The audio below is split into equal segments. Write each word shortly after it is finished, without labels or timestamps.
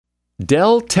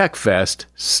Dell Tech Fest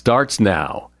starts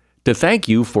now. To thank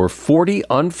you for 40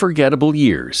 unforgettable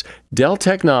years, Dell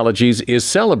Technologies is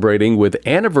celebrating with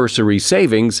anniversary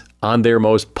savings on their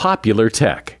most popular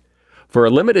tech. For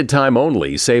a limited time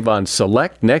only, save on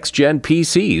select next-gen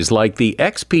PCs like the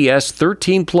XPS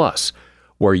 13 Plus,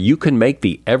 where you can make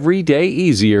the everyday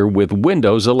easier with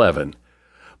Windows 11.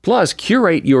 Plus,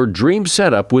 curate your dream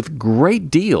setup with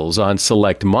great deals on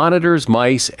select monitors,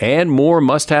 mice, and more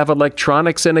must-have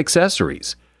electronics and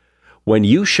accessories. When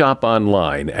you shop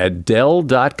online at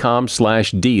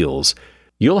Dell.com/deals,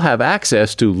 you'll have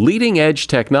access to leading-edge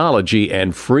technology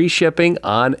and free shipping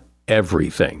on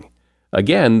everything.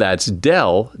 Again, that's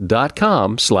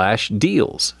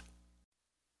Dell.com/deals.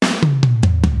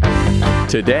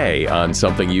 Today on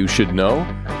Something You Should Know,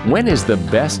 when is the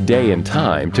best day and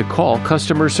time to call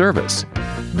customer service?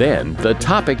 Then, the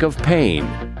topic of pain.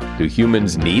 Do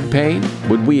humans need pain?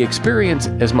 Would we experience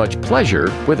as much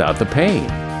pleasure without the pain?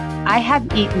 I have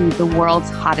eaten the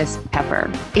world's hottest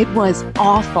pepper. It was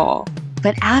awful.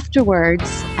 But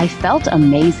afterwards, I felt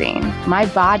amazing. My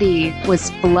body was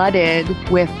flooded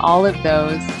with all of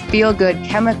those feel-good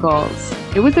chemicals.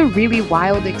 It was a really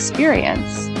wild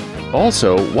experience.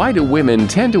 Also, why do women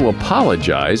tend to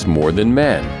apologize more than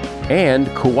men?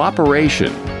 And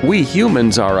cooperation. We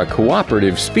humans are a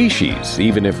cooperative species,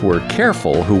 even if we're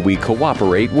careful who we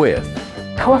cooperate with.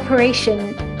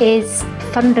 Cooperation is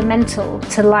fundamental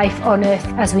to life on Earth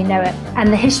as we know it.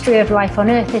 And the history of life on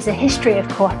Earth is a history of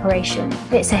cooperation.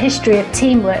 It's a history of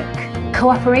teamwork.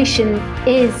 Cooperation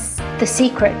is the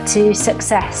secret to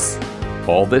success.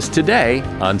 All this today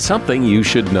on Something You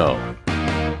Should Know.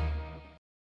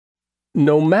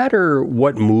 No matter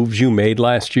what moves you made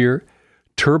last year,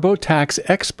 TurboTax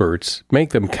experts make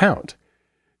them count.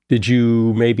 Did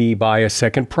you maybe buy a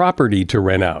second property to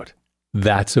rent out?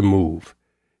 That's a move.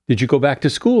 Did you go back to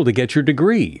school to get your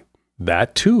degree?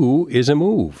 That too is a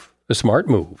move, a smart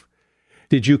move.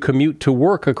 Did you commute to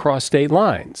work across state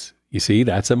lines? You see,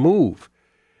 that's a move.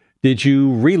 Did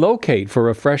you relocate for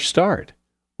a fresh start?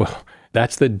 Well,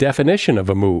 that's the definition of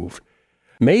a move.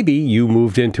 Maybe you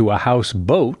moved into a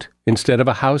houseboat instead of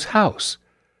a house.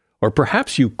 Or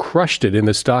perhaps you crushed it in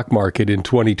the stock market in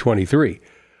 2023.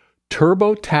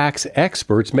 TurboTax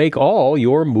experts make all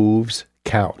your moves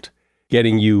count,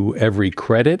 getting you every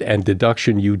credit and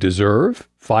deduction you deserve,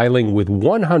 filing with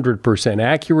 100%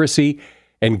 accuracy,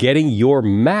 and getting your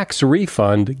max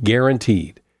refund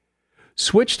guaranteed.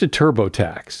 Switch to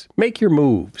TurboTax, make your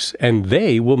moves, and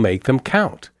they will make them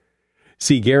count.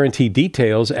 See guarantee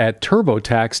details at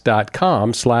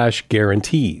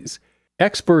turbotax.com/guarantees.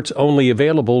 Experts only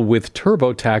available with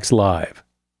TurboTax Live.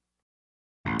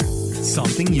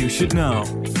 Something you should know.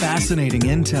 Fascinating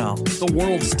intel, the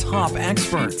world's top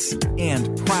experts,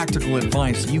 and practical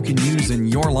advice you can use in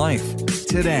your life.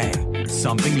 Today,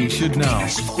 Something You Should Know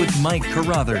with Mike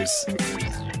Carruthers.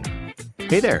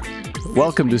 Hey there.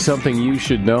 Welcome to Something You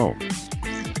Should Know.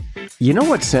 You know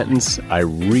what sentence I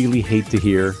really hate to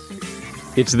hear?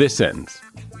 It's this sentence.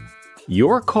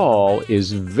 Your call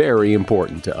is very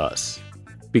important to us.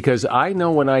 Because I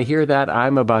know when I hear that,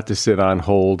 I'm about to sit on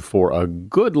hold for a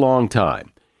good long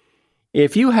time.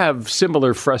 If you have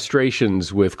similar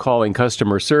frustrations with calling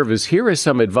customer service, here is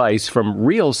some advice from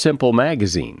Real Simple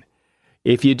Magazine.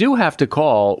 If you do have to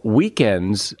call,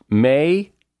 weekends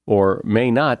may or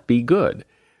may not be good.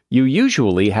 You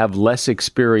usually have less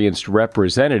experienced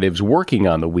representatives working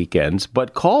on the weekends,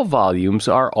 but call volumes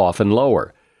are often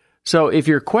lower. So if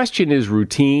your question is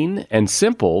routine and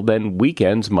simple, then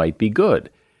weekends might be good.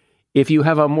 If you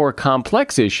have a more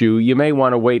complex issue, you may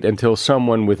want to wait until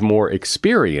someone with more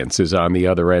experience is on the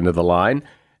other end of the line,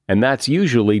 and that's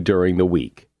usually during the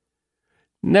week.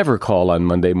 Never call on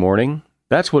Monday morning.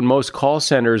 That's when most call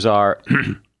centers are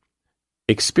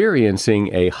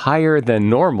experiencing a higher than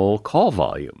normal call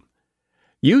volume.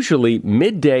 Usually,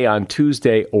 midday on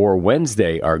Tuesday or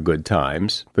Wednesday are good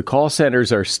times. The call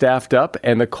centers are staffed up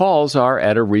and the calls are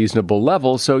at a reasonable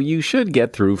level, so you should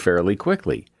get through fairly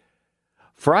quickly.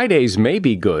 Fridays may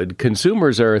be good.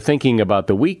 Consumers are thinking about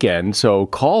the weekend, so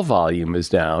call volume is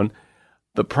down.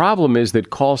 The problem is that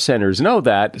call centers know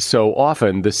that, so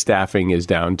often the staffing is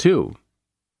down too.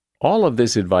 All of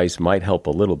this advice might help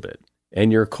a little bit,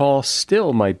 and your call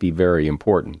still might be very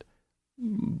important.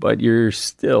 But you're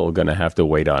still going to have to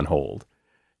wait on hold.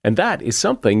 And that is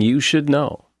something you should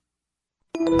know.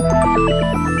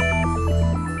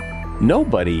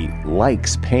 Nobody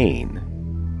likes pain,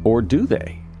 or do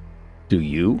they? Do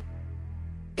you?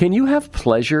 Can you have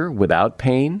pleasure without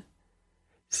pain?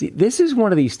 See, this is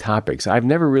one of these topics I've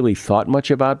never really thought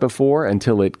much about before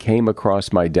until it came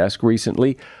across my desk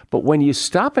recently. But when you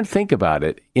stop and think about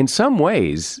it, in some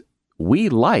ways, we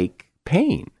like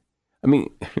pain. I mean,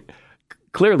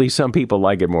 clearly some people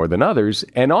like it more than others,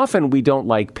 and often we don't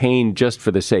like pain just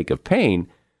for the sake of pain,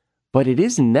 but it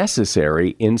is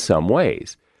necessary in some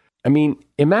ways. I mean,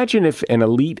 imagine if an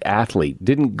elite athlete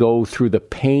didn't go through the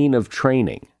pain of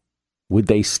training. Would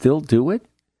they still do it?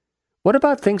 What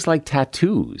about things like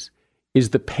tattoos?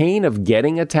 Is the pain of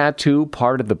getting a tattoo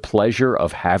part of the pleasure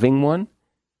of having one?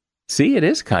 See, it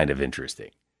is kind of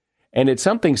interesting. And it's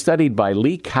something studied by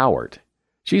Lee Cowart.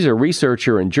 She's a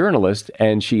researcher and journalist,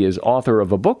 and she is author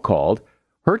of a book called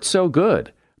Hurt So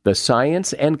Good: The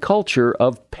Science and Culture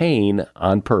of Pain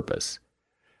on Purpose.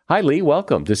 Hi, Lee.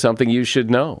 Welcome to Something You Should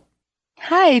Know.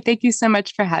 Hi, thank you so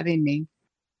much for having me.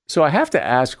 So I have to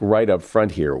ask right up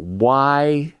front here,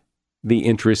 why the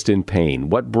interest in pain?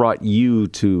 What brought you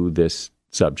to this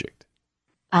subject?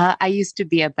 I used to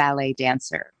be a ballet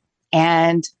dancer,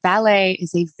 and ballet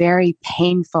is a very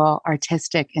painful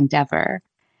artistic endeavor.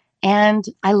 And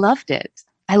I loved it.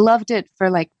 I loved it for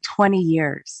like 20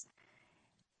 years.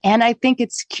 And I think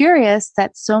it's curious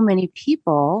that so many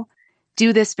people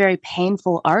do this very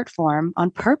painful art form on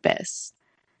purpose.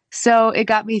 So it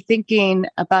got me thinking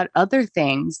about other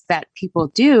things that people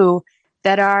do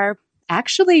that are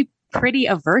actually pretty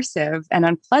aversive and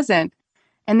unpleasant,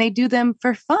 and they do them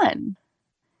for fun.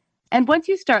 And once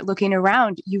you start looking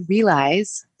around, you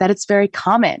realize that it's very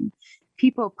common.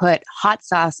 People put hot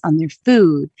sauce on their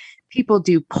food. People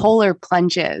do polar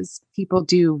plunges. People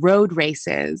do road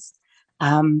races,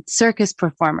 circus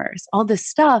performers, all this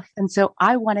stuff. And so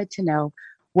I wanted to know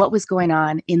what was going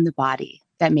on in the body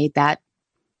that made that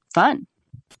fun.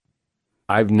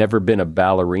 I've never been a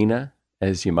ballerina,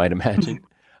 as you might imagine.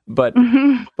 But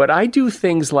Mhm. but I do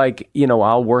things like,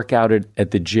 I'll work out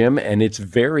at the gym, and it's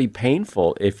very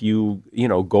painful if you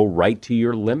go right to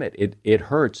your limit. It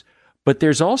hurts. But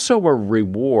there's also a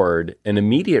reward, an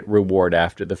immediate reward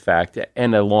after the fact,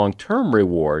 and a long-term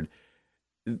reward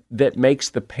that makes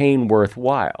the pain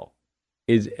worthwhile.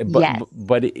 Yes.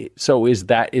 So is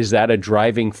that a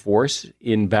driving force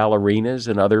in ballerinas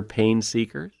and other pain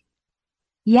seekers?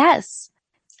 Yes.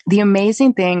 The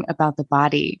amazing thing about the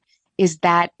body is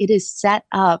that it is set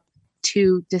up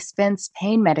to dispense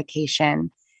pain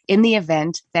medication in the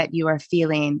event that you are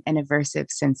feeling an aversive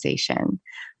sensation.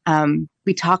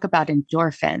 We talk about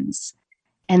endorphins,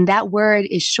 and that word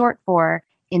is short for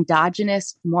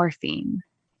endogenous morphine.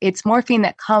 It's morphine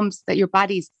that your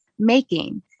body's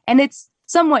making, and it's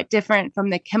somewhat different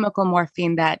from the chemical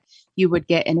morphine that you would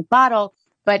get in a bottle,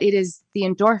 but it is the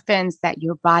endorphins that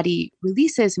your body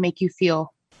releases make you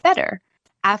feel better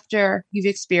after you've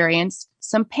experienced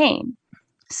some pain.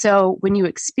 So when you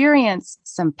experience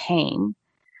some pain,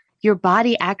 your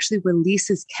body actually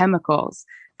releases chemicals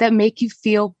that make you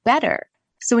feel better.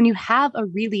 So when you have a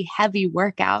really heavy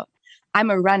workout,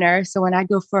 I'm a runner, so when I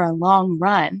go for a long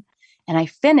run and I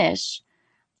finish,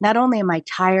 not only am I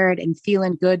tired and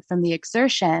feeling good from the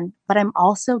exertion, but I'm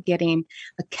also getting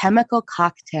a chemical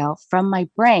cocktail from my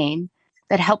brain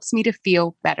that helps me to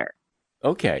feel better.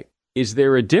 Okay. Is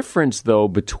there a difference, though,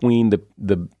 between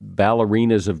the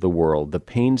ballerinas of the world, the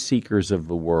pain seekers of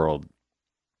the world,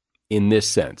 in this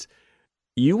sense?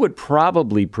 You would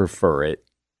probably prefer it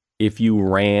if you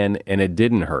ran and it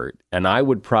didn't hurt, and I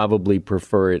would probably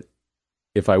prefer it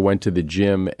if I went to the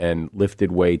gym and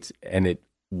lifted weights and it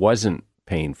wasn't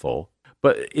painful.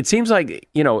 But it seems like,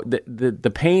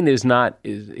 the pain is not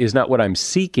what I'm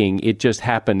seeking. It just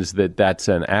happens that that's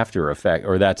an after effect,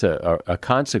 or that's a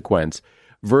consequence,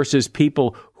 versus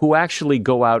people who actually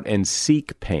go out and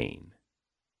seek pain.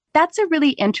 That's a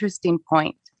really interesting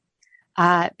point.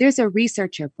 There's a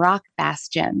researcher, Brock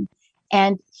Bastian,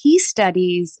 and he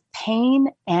studies pain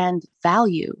and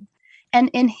value. And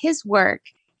in his work,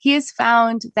 he has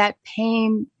found that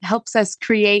pain helps us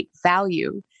create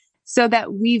value so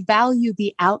that we value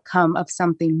the outcome of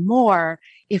something more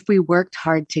if we worked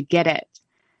hard to get it.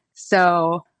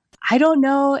 So I don't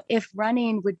know if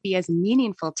running would be as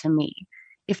meaningful to me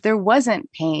if there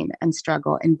wasn't pain and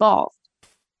struggle involved.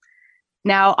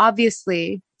 Now,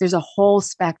 obviously, there's a whole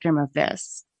spectrum of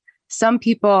this. Some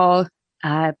people,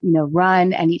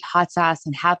 run and eat hot sauce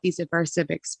and have these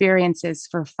aversive experiences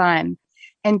for fun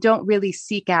and don't really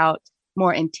seek out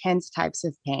more intense types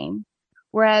of pain.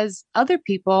 Whereas other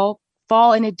people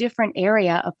fall in a different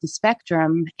area of the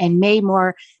spectrum and may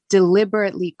more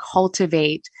deliberately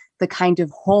cultivate the kind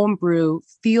of homebrew,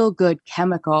 feel-good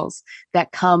chemicals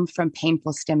that come from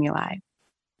painful stimuli.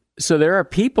 So there are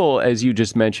people, as you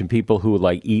just mentioned, people who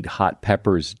eat hot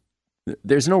peppers.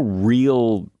 There's no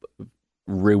real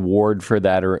reward for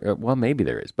that, or well, maybe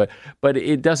there is, but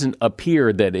it doesn't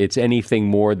appear that it's anything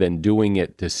more than doing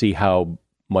it to see how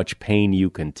much pain you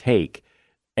can take.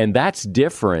 And that's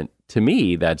different, to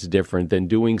me, that's different than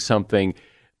doing something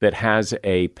that has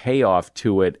a payoff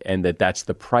to it and that's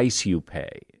the price you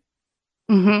pay.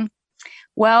 Mm-hmm.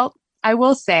 Well, I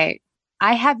will say,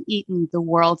 I have eaten the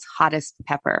world's hottest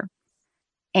pepper,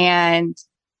 and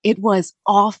it was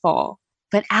awful.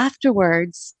 But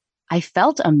afterwards, I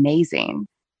felt amazing.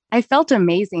 I felt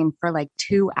amazing for like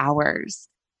 2 hours.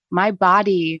 My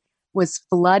body was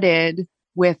flooded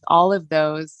with all of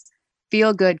those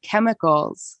feel-good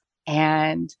chemicals,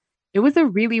 and it was a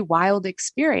really wild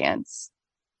experience.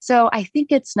 So I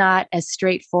think it's not as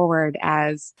straightforward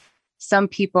as some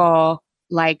people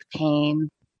like pain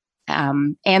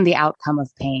and the outcome of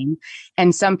pain,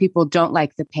 and some people don't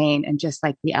like the pain and just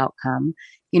like the outcome.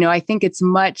 I think it's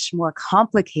much more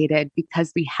complicated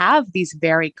because we have these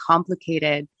very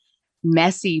complicated,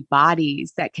 messy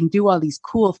bodies that can do all these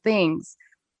cool things.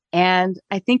 And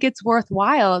I think it's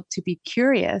worthwhile to be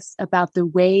curious about the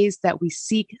ways that we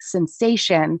seek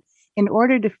sensation in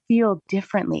order to feel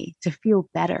differently, to feel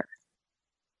better.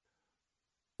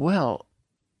 Well,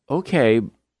 okay,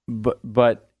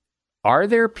 but are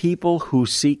there people who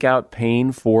seek out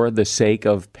pain for the sake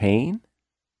of pain?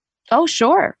 Oh,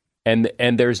 sure. And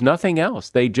there's nothing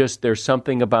else. There's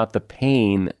something about the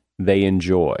pain they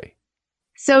enjoy.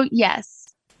 So yes,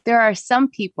 there are some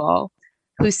people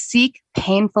who seek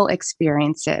painful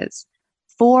experiences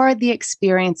for the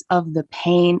experience of the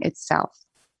pain itself.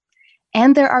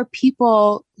 And there are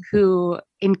people who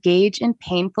engage in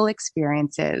painful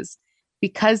experiences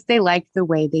because they like the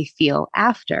way they feel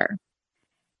after.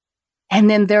 And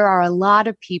then there are a lot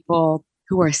of people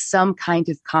who are some kind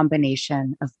of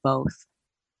combination of both.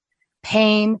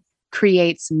 Pain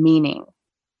creates meaning.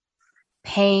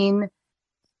 Pain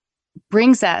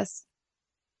brings us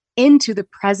into the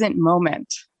present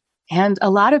moment. And a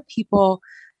lot of people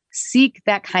seek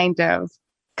that kind of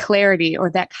clarity or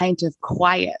that kind of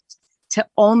quiet to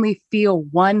only feel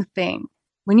one thing.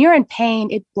 When you're in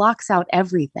pain, it blocks out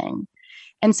everything.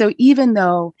 And so even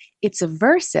though it's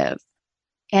aversive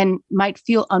and might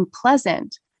feel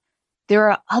unpleasant, there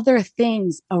are other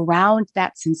things around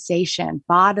that sensation,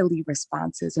 bodily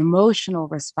responses, emotional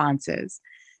responses,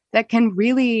 that can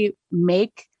really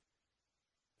make,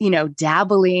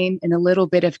 dabbling in a little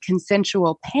bit of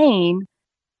consensual pain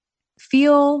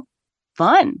feel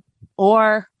fun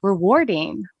or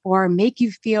rewarding or make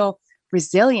you feel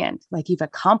resilient, like you've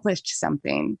accomplished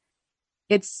something.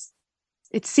 It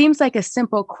seems like a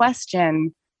simple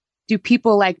question. Do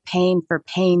people like pain for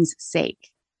pain's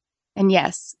sake? And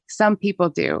yes, some people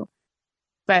do.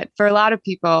 But for a lot of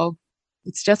people,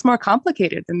 it's just more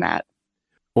complicated than that.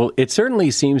 Well, it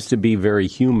certainly seems to be very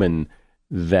human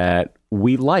that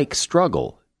we like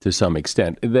struggle to some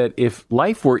extent. That if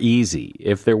life were easy,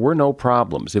 if there were no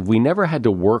problems, if we never had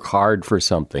to work hard for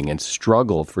something and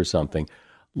struggle for something,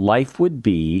 life would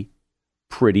be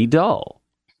pretty dull.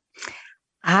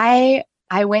 I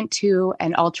went to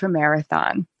an ultra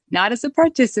marathon, not as a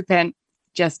participant,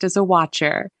 just as a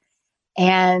watcher.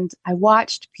 And I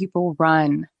watched people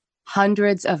run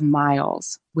hundreds of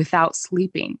miles without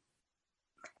sleeping.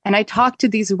 And I talked to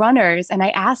these runners and I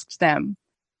asked them,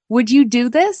 would you do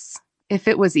this if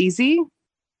it was easy?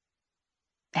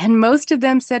 And most of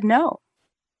them said no.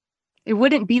 It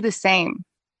wouldn't be the same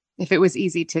if it was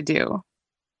easy to do.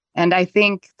 And I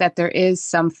think that there is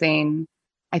something,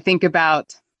 I think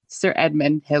about Sir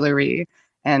Edmund Hillary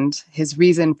and his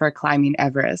reason for climbing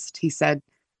Everest. He said,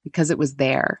 because it was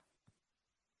there.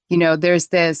 There's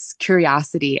this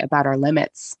curiosity about our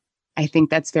limits. I think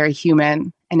that's very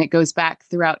human, and it goes back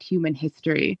throughout human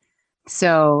history.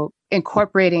 So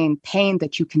incorporating pain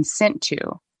that you consent to,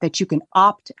 that you can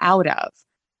opt out of,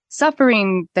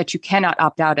 suffering that you cannot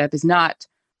opt out of is not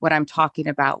what I'm talking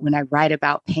about when I write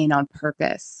about pain on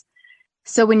purpose.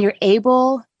 So when you're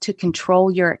able to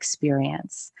control your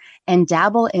experience and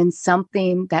dabble in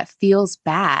something that feels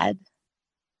bad,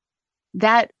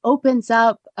 that opens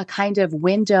up a kind of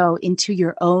window into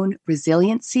your own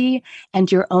resiliency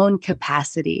and your own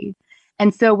capacity.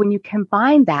 And so when you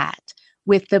combine that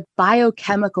with the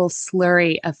biochemical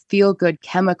slurry of feel-good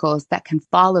chemicals that can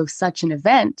follow such an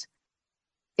event,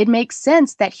 it makes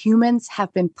sense that humans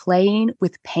have been playing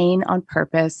with pain on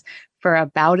purpose for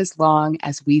about as long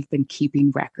as we've been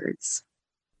keeping records.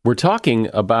 We're talking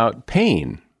about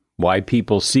pain, why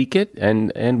people seek it,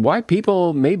 and why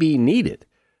people maybe need it.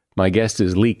 My guest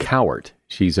is Lee Cowart.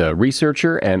 She's a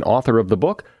researcher and author of the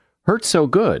book, Hurt So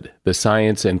Good, The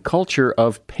Science and Culture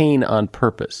of Pain on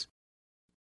Purpose.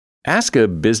 Ask a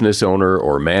business owner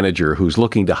or manager who's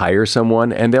looking to hire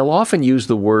someone, and they'll often use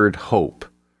the word hope,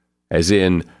 as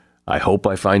in, I hope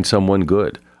I find someone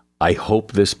good. I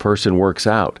hope this person works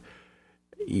out.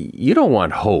 you don't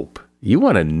want hope. You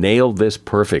want to nail this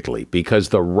perfectly because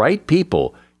the right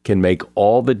people can make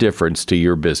all the difference to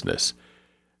your business.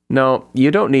 No,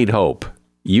 you don't need hope.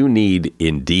 You need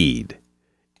Indeed.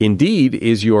 Indeed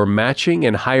is your matching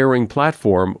and hiring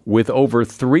platform with over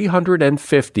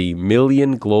 350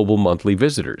 million global monthly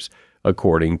visitors,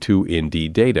 according to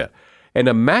Indeed data, and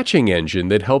a matching engine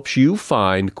that helps you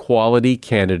find quality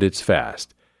candidates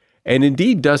fast. And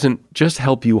Indeed doesn't just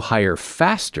help you hire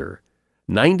faster.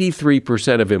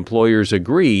 93% of employers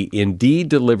agree Indeed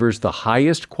delivers the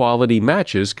highest quality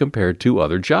matches compared to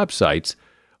other job sites,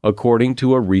 according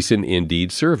to a recent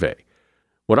Indeed survey.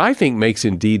 What I think makes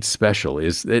Indeed special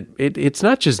is that it's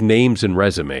not just names and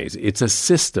resumes. It's a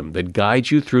system that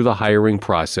guides you through the hiring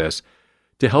process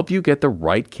to help you get the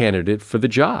right candidate for the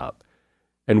job.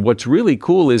 And what's really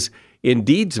cool is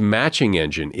Indeed's matching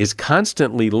engine is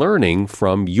constantly learning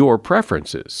from your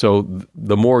preferences. So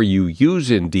the more you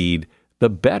use Indeed, the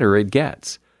better it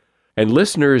gets. And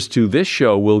listeners to this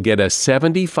show will get a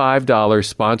 $75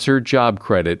 sponsored job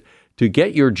credit to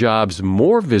get your jobs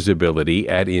more visibility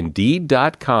at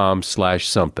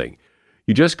Indeed.com/something.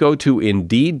 You just go to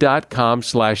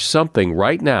Indeed.com/something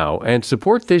right now and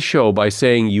support this show by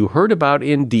saying you heard about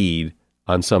Indeed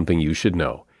on Something You Should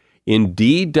Know.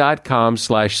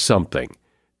 Indeed.com/something.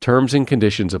 Terms and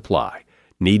conditions apply.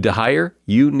 Need to hire?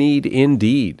 You need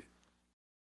Indeed.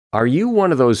 Are you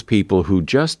one of those people who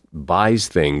just buys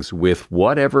things with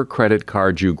whatever credit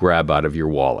card you grab out of your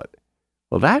wallet?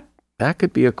 Well, that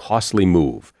could be a costly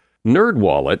move.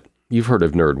 NerdWallet, you've heard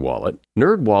of NerdWallet.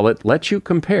 NerdWallet lets you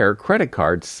compare credit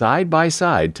cards side by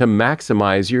side to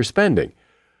maximize your spending.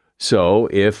 So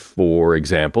if, for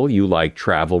example, you like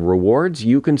travel rewards,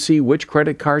 you can see which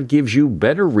credit card gives you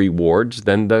better rewards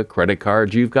than the credit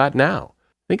card you've got now.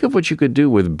 Think of what you could do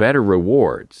with better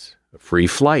rewards. A free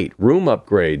flight, room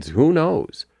upgrades, who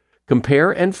knows?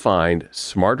 Compare and find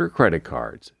smarter credit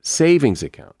cards, savings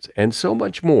accounts, and so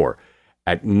much more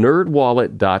at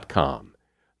nerdwallet.com.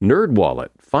 NerdWallet,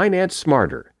 finance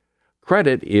smarter.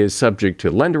 Credit is subject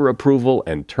to lender approval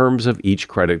and terms of each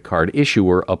credit card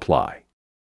issuer apply.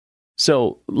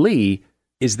 So, Lee,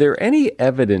 is there any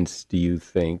evidence, do you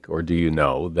think, or do you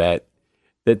know, that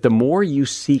the more you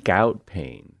seek out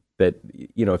pain, that,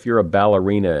 if you're a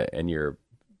ballerina and your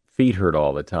feet hurt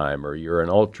all the time, or you're an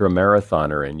ultra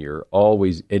marathoner and you're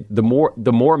always, the more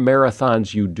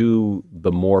marathons you do,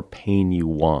 the more pain you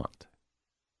want?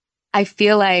 I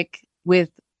feel like with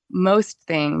most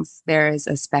things, there is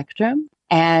a spectrum,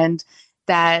 and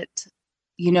that,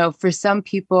 for some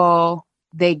people,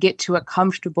 they get to a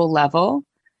comfortable level,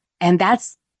 and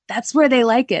that's where they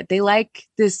like it. They like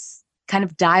this kind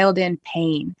of dialed in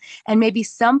pain. And maybe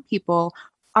some people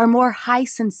are more high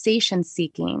sensation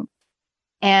seeking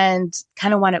and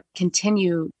kind of want to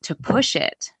continue to push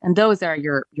it. And those are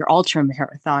your ultra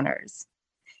marathoners.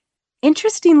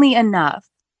 Interestingly enough,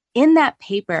 in that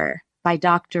paper by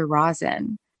Dr.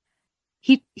 Rosen,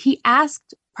 he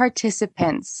asked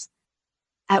participants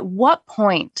at what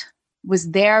point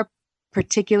was their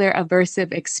particular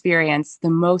aversive experience the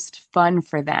most fun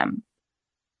for them.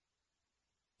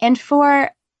 And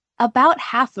for about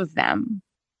half of them,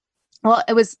 well,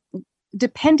 it was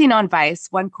depending on vice,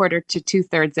 1/4 to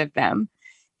 2/3 of them,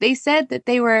 they said that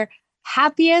they were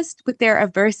happiest with their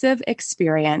aversive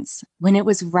experience when it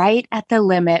was right at the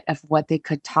limit of what they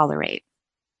could tolerate.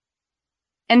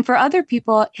 And for other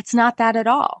people, it's not that at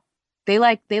all. They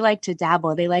like to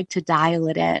dabble, they like to dial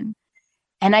it in.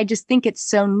 And I just think it's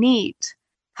so neat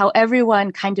how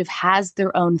everyone kind of has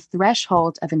their own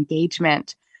threshold of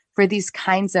engagement for these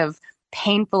kinds of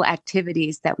painful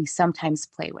activities that we sometimes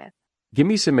play with. Give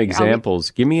me some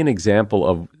examples. Give me an example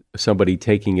of somebody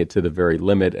taking it to the very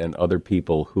limit and other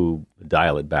people who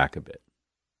dial it back a bit.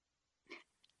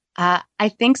 I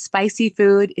think spicy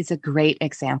food is a great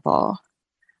example.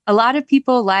 A lot of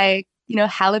people like,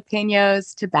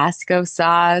 jalapenos, Tabasco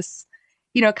sauce,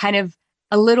 kind of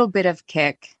a little bit of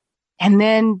kick. And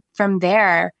then from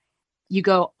there, you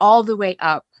go all the way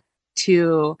up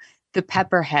to the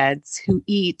pepperheads who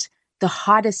eat the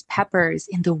hottest peppers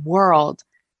in the world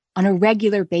on a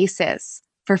regular basis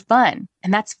for fun.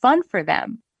 And that's fun for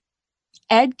them.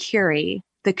 Ed Curie,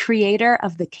 the creator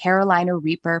of the Carolina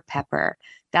Reaper pepper,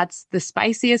 that's the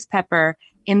spiciest pepper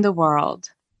in the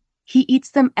world. He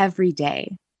eats them every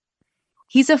day.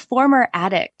 He's a former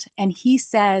addict, and he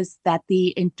says that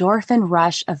the endorphin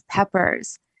rush of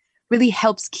peppers really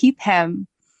helps keep him,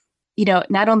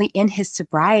 not only in his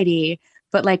sobriety,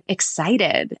 but like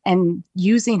excited and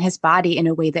using his body in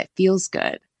a way that feels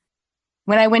good.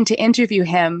 When I went to interview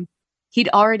him, he'd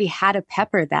already had a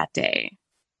pepper that day.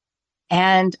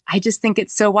 And I just think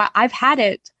it's so wild. I've had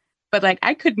it but like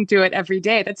I couldn't do it every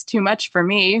day. That's too much for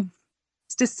me.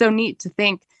 It's just so neat to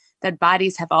think that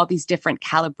bodies have all these different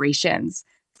calibrations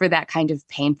for that kind of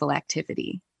painful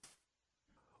activity.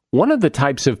 One of the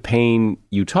types of pain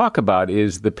you talk about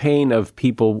is the pain of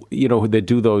people, that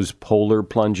do those polar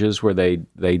plunges where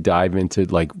they dive into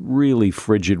like really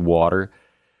frigid water.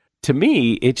 To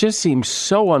me, it just seems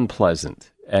so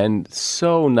unpleasant and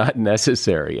so not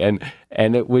necessary, and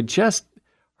it would just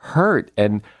hurt.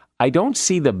 And I don't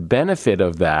see the benefit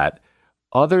of that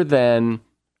other than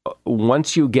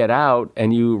once you get out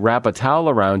and you wrap a towel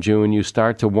around you and you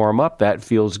start to warm up, that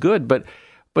feels good. But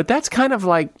that's kind of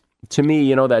like, to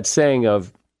me, that saying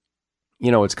of,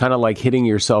 it's kind of like hitting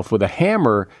yourself with a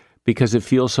hammer because it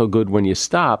feels so good when you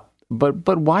stop.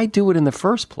 But why do it in the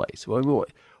first place?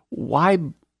 Why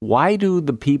do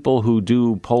the people who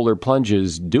do polar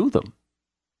plunges do them?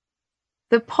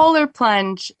 The polar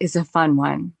plunge is a fun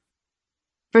one.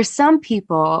 For some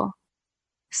people,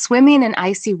 swimming in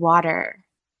icy water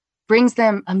brings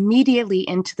them immediately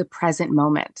into the present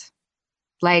moment.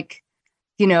 Like,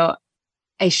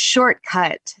 a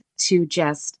shortcut to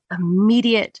just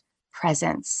immediate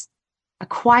presence, a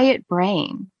quiet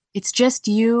brain. It's just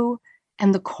you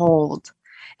and the cold.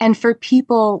 And for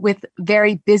people with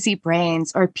very busy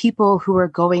brains, or people who are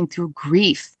going through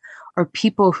grief, or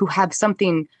people who have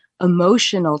something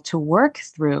emotional to work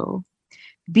through,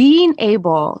 being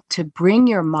able to bring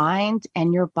your mind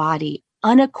and your body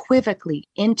unequivocally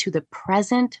into the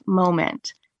present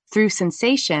moment through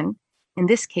sensation, in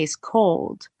this case,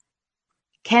 cold,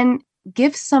 can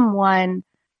give someone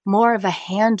more of a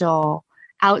handle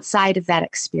outside of that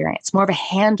experience, more of a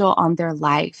handle on their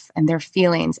life and their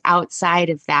feelings outside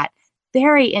of that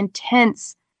very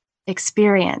intense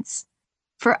experience.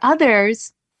 For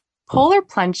others, polar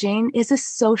plunging is a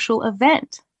social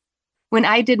event. When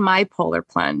I did my polar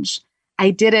plunge,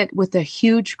 I did it with a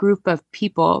huge group of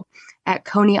people at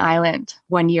Coney Island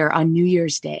one year on New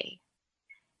Year's Day.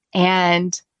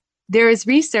 And there is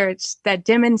research that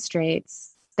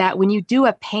demonstrates that when you do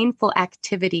a painful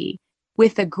activity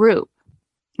with a group,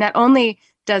 not only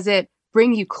does it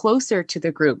bring you closer to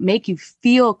the group, make you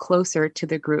feel closer to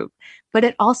the group, but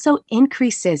it also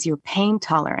increases your pain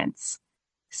tolerance.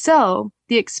 So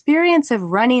the experience of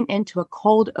running into a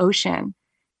cold ocean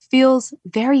feels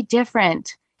very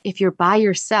different if you're by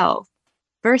yourself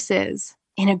versus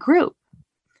in a group.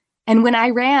 And when I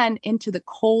ran into the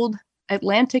cold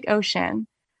Atlantic Ocean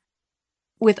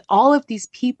with all of these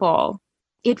people,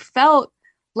 it felt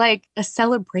like a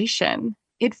celebration.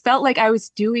 It felt like I was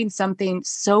doing something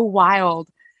so wild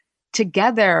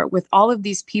together with all of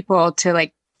these people to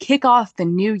like kick off the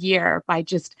new year by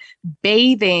just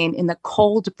bathing in the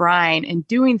cold brine and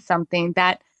doing something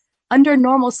that under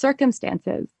normal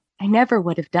circumstances, I never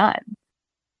would have done.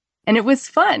 And it was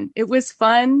fun. It was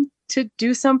fun to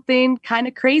do something kind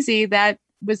of crazy that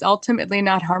was ultimately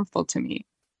not harmful to me.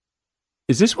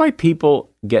 Is this why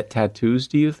people get tattoos,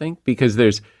 do you think? Because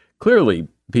there's clearly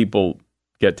people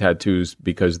get tattoos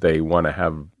because they want to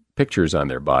have pictures on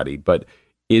their body, but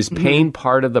is pain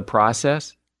part of the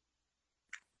process?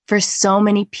 For so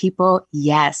many people,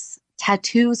 yes.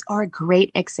 Tattoos are a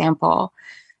great example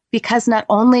because not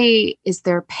only is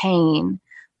there pain,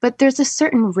 but there's a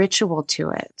certain ritual to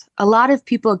it. A lot of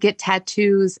people get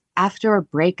tattoos after a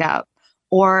breakup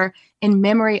or in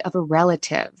memory of a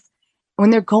relative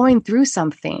when they're going through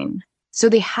something. So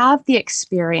they have the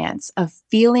experience of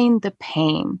feeling the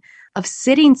pain, of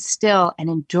sitting still and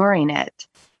enduring it.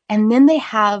 And then they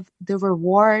have the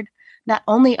reward, not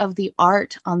only of the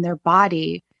art on their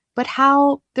body, but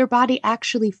how their body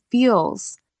actually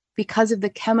feels because of the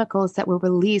chemicals that were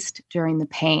released during the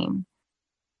pain.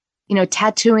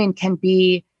 Tattooing can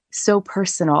be so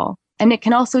personal, and it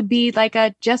can also be like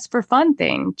a just for fun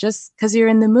thing, just because you're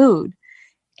in the mood.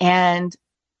 And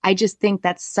I just think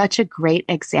that's such a great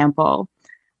example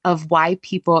of why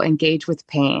people engage with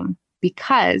pain,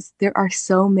 because there are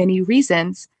so many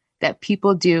reasons that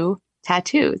people do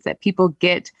tattoos, that people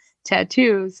get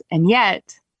tattoos. And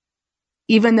yet,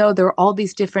 even though there are all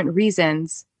these different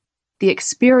reasons, the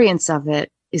experience of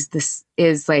it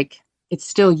is like, it's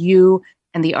still you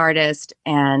and the artist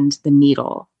and the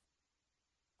needle,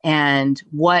 and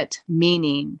what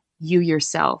meaning you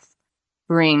yourself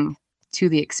bring to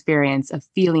the experience of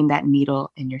feeling that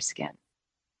needle in your skin.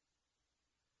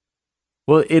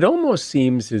 Well, it almost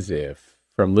seems as if,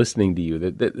 from listening to you,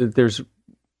 that there's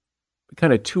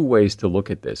kind of two ways to look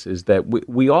at this, is that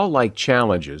we all like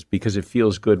challenges because it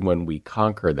feels good when we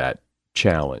conquer that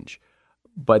challenge.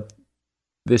 But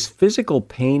this physical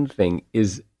pain thing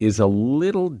is a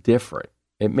little different.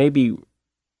 It maybe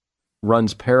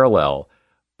runs parallel,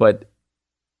 but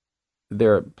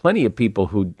there are plenty of people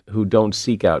who don't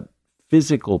seek out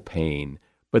physical pain,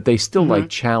 but they still like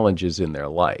challenges in their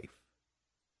life.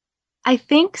 I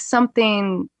think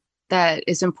something that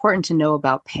is important to know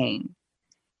about pain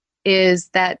is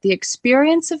that the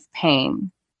experience of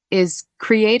pain is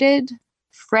created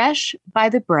fresh by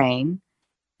the brain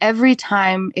every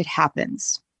time it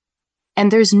happens.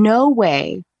 And there's no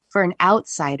way for an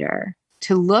outsider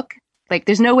to look, like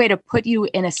there's no way to put you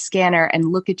in a scanner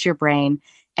and look at your brain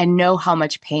and know how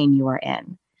much pain you are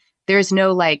in. There's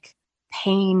no like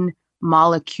pain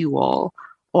molecule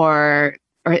or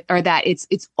that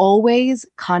it's always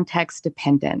context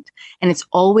dependent, and it's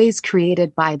always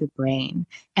created by the brain.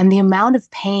 And the amount of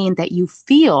pain that you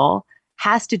feel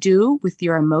has to do with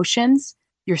your emotions,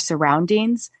 your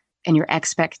surroundings, and your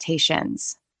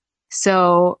expectations.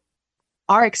 So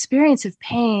our experience of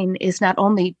pain is not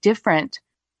only different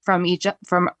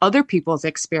from other people's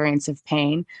experience of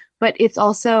pain, but it's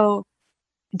also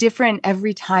different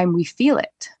every time we feel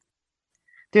it.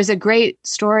 There's a great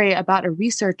story about a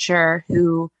researcher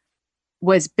who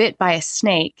was bit by a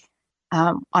snake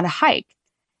on a hike,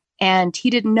 and he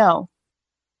didn't know,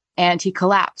 and he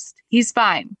collapsed. He's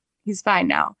fine. He's fine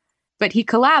now. But he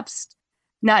collapsed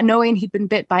not knowing he'd been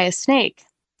bit by a snake,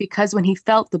 because when he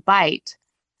felt the bite,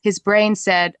 his brain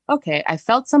said, okay, I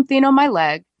felt something on my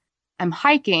leg. I'm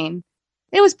hiking.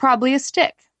 It was probably a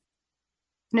stick.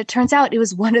 And it turns out it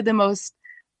was one of the most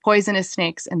poisonous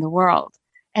snakes in the world.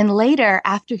 And later,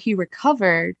 after he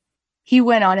recovered, he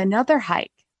went on another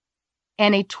hike,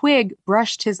 and a twig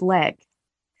brushed his leg,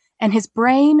 and his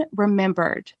brain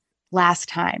remembered last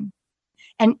time.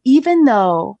 And even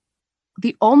though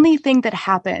the only thing that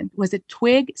happened was a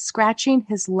twig scratching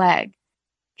his leg,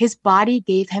 his body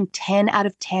gave him 10 out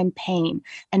of 10 pain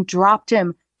and dropped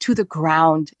him to the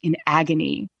ground in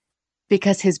agony,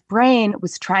 because his brain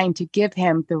was trying to give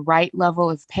him the right level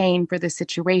of pain for the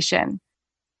situation.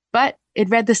 But it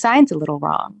read the signs a little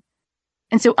wrong.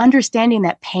 And so understanding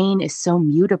that pain is so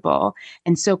mutable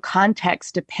and so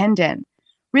context dependent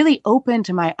really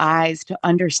opened my eyes to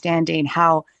understanding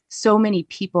how so many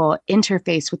people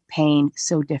interface with pain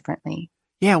so differently.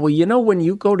 Yeah, well, when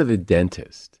you go to the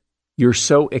dentist, you're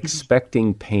so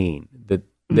expecting pain that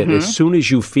as soon as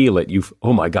you feel it,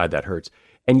 oh my God, that hurts.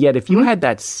 And yet if you had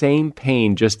that same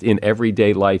pain just in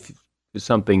everyday life,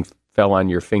 something fell on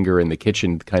your finger in the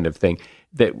kitchen kind of thing,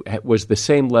 that was the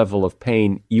same level of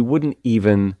pain, you wouldn't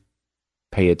even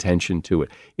pay attention to it.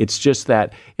 It's just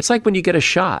that, it's like when you get a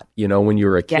shot, when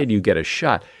you're a kid, you get a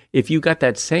shot. If you got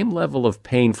that same level of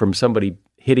pain from somebody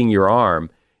hitting your arm,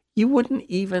 you wouldn't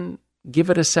even give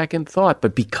it a second thought.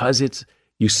 But because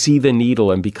you see the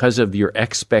needle and because of your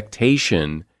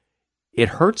expectation, it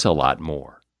hurts a lot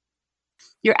more.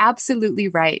 You're absolutely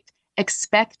right.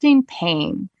 Expecting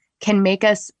pain can make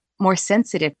us more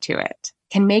sensitive to it,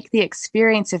 can make the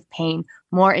experience of pain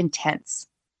more intense.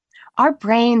 Our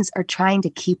brains are trying to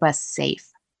keep us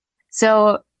safe.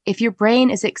 So if your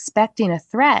brain is expecting a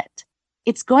threat,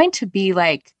 it's going to be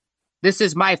like, this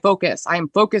is my focus. I'm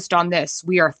focused on this.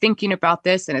 We are thinking about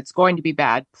this and it's going to be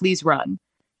bad. Please run.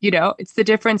 It's the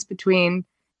difference between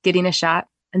getting a shot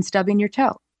and stubbing your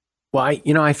toe. Well,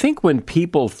 I think when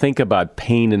people think about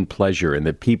pain and pleasure and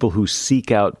the people who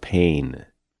seek out pain,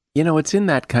 it's in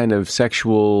that kind of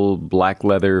sexual, black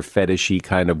leather, fetishy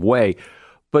kind of way.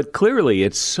 But clearly,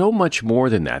 it's so much more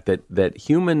than that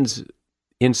humans,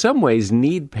 in some ways,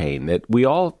 need pain, that we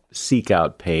all seek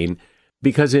out pain,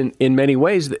 because in many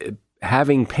ways,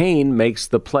 having pain makes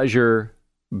the pleasure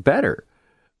better.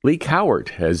 Lee Cowart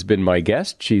has been my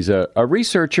guest. She's a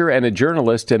researcher and a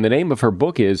journalist, and the name of her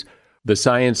book is The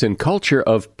Science and Culture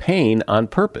of Pain on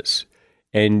Purpose.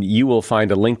 And you will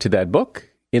find a link to that book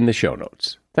in the show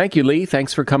notes. Thank you, Lee.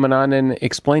 Thanks for coming on and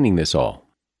explaining this all.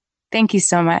 Thank you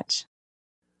so much.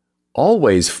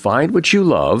 Always find what you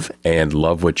love and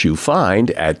love what you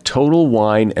find at Total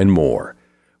Wine & More.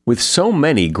 With so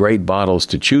many great bottles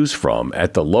to choose from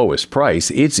at the lowest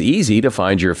price, it's easy to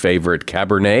find your favorite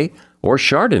Cabernet or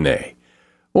Chardonnay.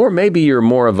 Or maybe you're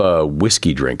more of a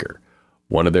whiskey drinker.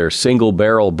 One of their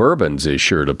single-barrel bourbons is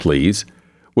sure to please.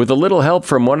 With a little help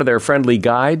from one of their friendly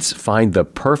guides, find the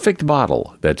perfect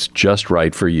bottle that's just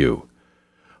right for you.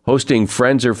 Hosting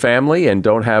friends or family and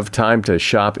don't have time to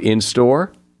shop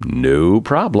in-store? No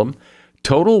problem.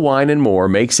 Total Wine & More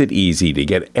makes it easy to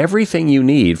get everything you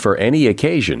need for any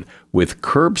occasion with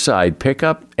curbside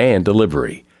pickup and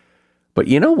delivery. But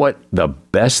you know what the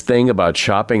best thing about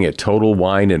shopping at Total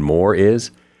Wine & More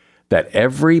is? That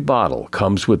every bottle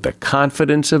comes with the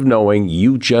confidence of knowing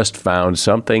you just found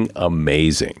something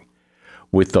amazing.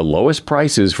 With the lowest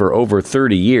prices for over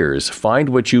 30 years, find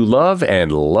what you love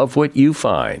and love what you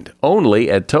find.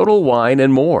 Only at Total Wine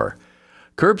 & More.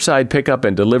 Curbside pickup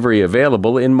and delivery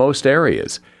available in most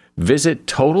areas. Visit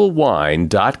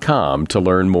TotalWine.com to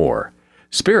learn more.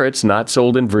 Spirits not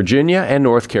sold in Virginia and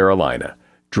North Carolina.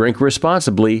 Drink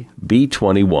responsibly.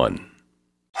 B21.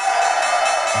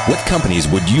 What companies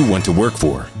would you want to work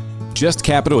for? Just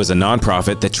Capital is a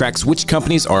nonprofit that tracks which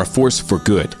companies are a force for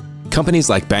good. Companies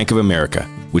like Bank of America,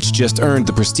 which just earned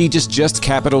the prestigious Just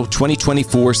Capital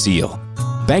 2024 seal.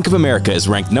 Bank of America is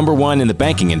ranked number 1 in the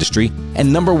banking industry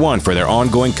and number 1 for their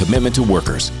ongoing commitment to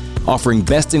workers, offering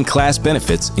best-in-class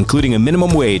benefits, including a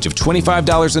minimum wage of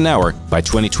 $25 an hour by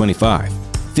 2025.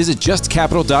 Visit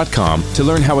justcapital.com to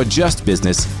learn how a just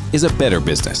business is a better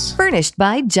business. Furnished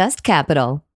by Just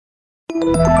Capital.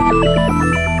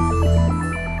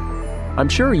 I'm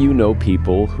sure you know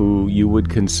people who you would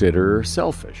consider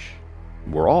selfish.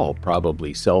 We're all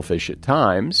probably selfish at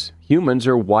times. Humans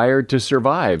are wired to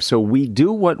survive, so we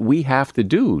do what we have to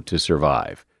do to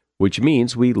survive, which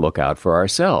means we look out for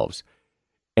ourselves.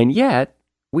 And yet,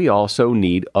 we also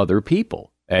need other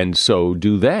people, and so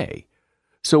do they.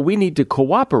 So we need to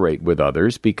cooperate with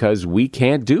others because we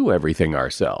can't do everything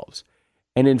ourselves.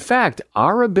 And in fact,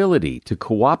 our ability to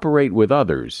cooperate with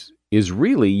others is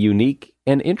really unique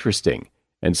and interesting,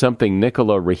 and something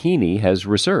Nicola Raheny has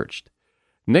researched.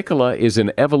 Nicola is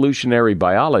an evolutionary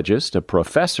biologist, a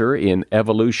professor in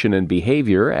evolution and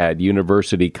behavior at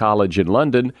University College in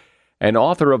London, and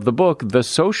author of the book The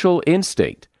Social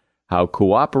Instinct: How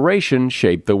Cooperation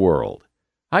Shaped the World.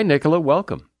 Hi, Nicola.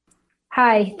 Welcome.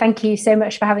 Hi, thank you so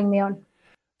much for having me on.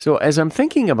 So as I'm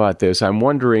thinking about this, I'm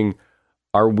wondering,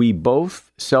 are we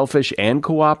both selfish and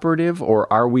cooperative,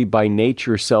 or are we by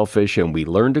nature selfish and we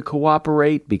learn to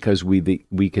cooperate because we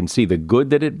can see the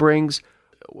good that it brings?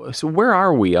 So where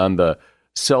are we on the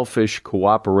selfish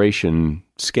cooperation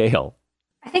scale?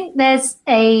 I think there's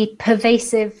a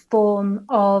pervasive form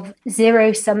of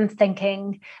zero-sum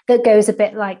thinking that goes a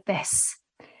bit like this.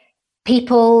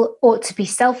 People ought to be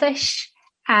selfish,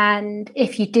 and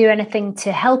if you do anything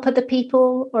to help other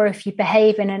people, or if you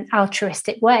behave in an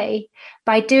altruistic way,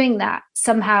 by doing that,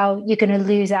 somehow you're going to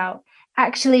lose out.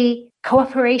 Actually,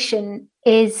 cooperation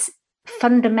is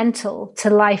fundamental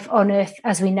to life on Earth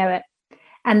as we know it.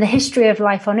 And the history of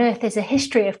life on Earth is a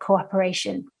history of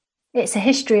cooperation. It's a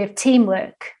history of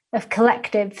teamwork, of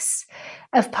collectives,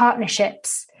 of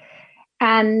partnerships.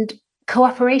 And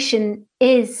cooperation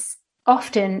is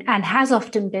often, and has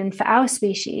often been for our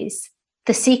species,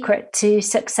 the secret to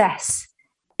success.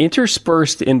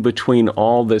 Interspersed in between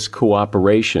all this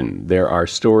cooperation, there are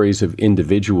stories of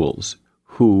individuals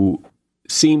who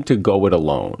seem to go it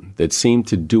alone, that seem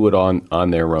to do it on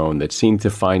their own, that seem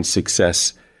to find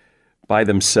success by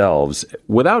themselves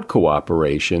without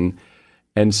cooperation.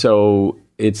 And so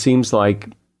it seems like,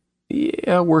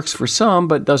 yeah, it works for some,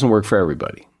 but doesn't work for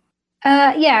everybody.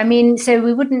 So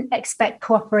we wouldn't expect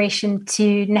cooperation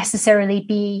to necessarily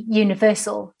be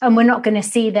universal. And we're not going to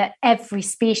see that every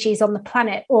species on the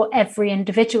planet or every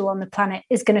individual on the planet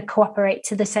is going to cooperate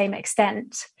to the same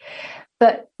extent.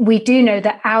 But we do know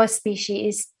that our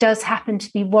species does happen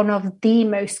to be one of the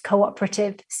most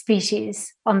cooperative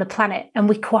species on the planet. And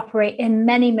we cooperate in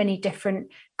many, many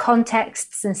different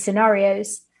contexts and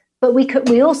scenarios. But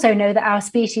we also know that our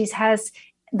species has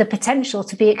the potential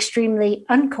to be extremely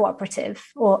uncooperative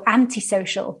or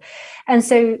antisocial. And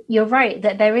so you're right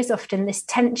that there is often this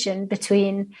tension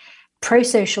between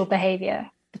pro-social behavior,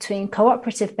 between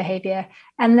cooperative behavior,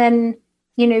 and then,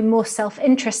 more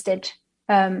self-interested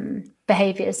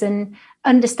behaviors. And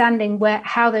understanding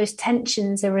how those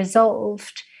tensions are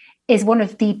resolved is one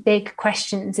of the big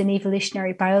questions in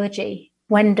evolutionary biology.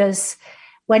 When does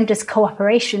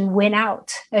cooperation win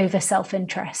out over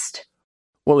self-interest?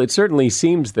 Well, it certainly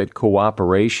seems that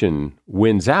cooperation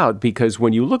wins out, because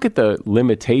when you look at the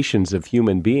limitations of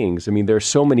human beings, there are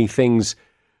so many things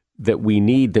that we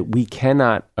need that we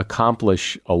cannot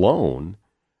accomplish alone,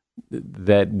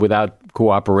 that without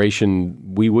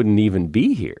cooperation, we wouldn't even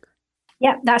be here.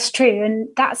 Yeah, that's true. And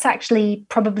that's actually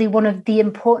probably one of the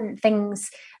important things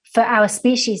for our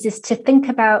species, is to think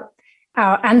about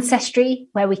our ancestry,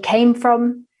 where we came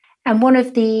from. And one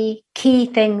of the key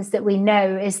things that we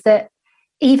know is that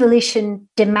evolution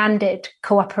demanded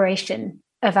cooperation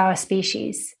of our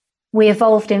species. We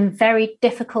evolved in very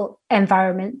difficult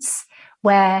environments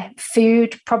where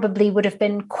food probably would have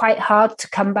been quite hard to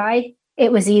come by.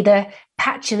 It was either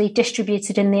patchily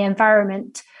distributed in the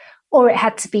environment, or it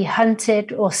had to be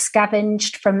hunted or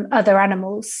scavenged from other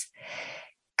animals.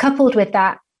 Coupled with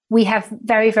that, we have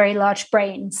very, very large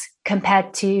brains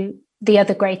compared to the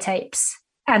other great apes.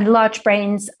 And large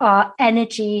brains are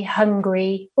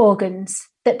energy-hungry organs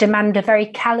that demand a very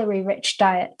calorie-rich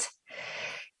diet.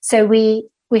 So we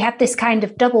have this kind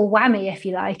of double whammy, if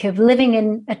you like, of living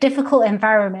in a difficult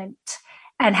environment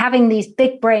and having these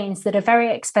big brains that are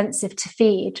very expensive to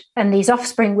feed, and these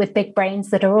offspring with big brains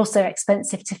that are also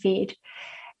expensive to feed.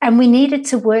 And we needed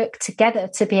to work together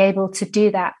to be able to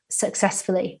do that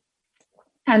successfully.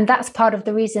 And that's part of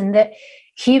the reason that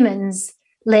humans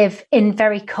live in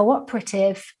very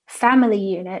cooperative family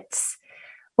units,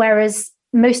 whereas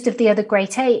most of the other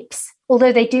great apes,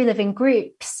 although they do live in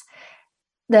groups,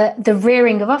 the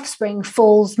rearing of offspring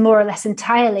falls more or less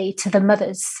entirely to the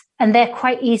mothers, and they're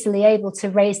quite easily able to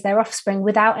raise their offspring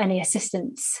without any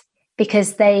assistance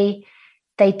because they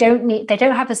don't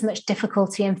have as much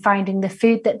difficulty in finding the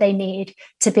food that they need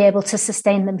to be able to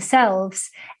sustain themselves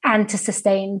and to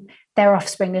sustain their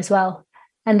offspring as well.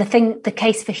 And the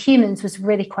case for humans was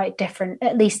really quite different,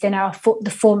 at least in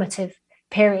the formative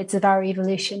periods of our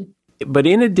evolution. But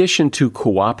in addition to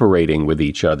cooperating with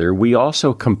each other, we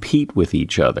also compete with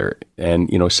each other. And,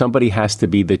 somebody has to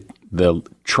be the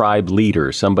tribe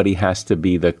leader. Somebody has to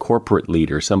be the corporate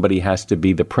leader. Somebody has to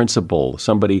be the principal.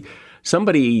 Somebody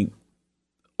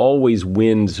always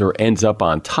wins or ends up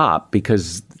on top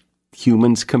because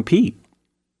humans compete.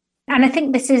 And I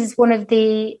think this is one of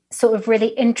the sort of really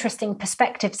interesting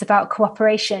perspectives about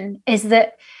cooperation, is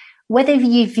that whether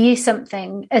you view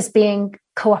something as being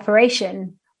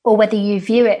cooperation or whether you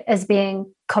view it as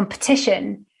being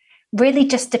competition really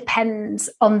just depends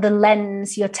on the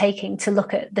lens you're taking to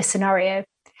look at the scenario.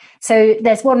 So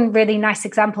there's one really nice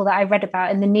example that I read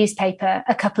about in the newspaper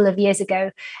a couple of years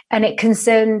ago, and it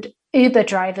concerned Uber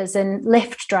drivers and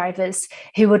Lyft drivers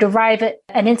who would arrive at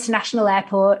an international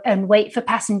airport and wait for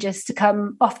passengers to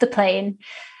come off the plane.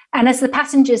 And as the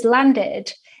passengers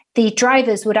landed, the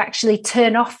drivers would actually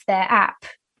turn off their app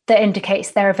that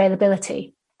indicates their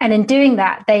availability. And in doing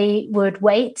that, they would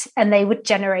wait and they would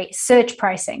generate surge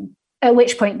pricing, at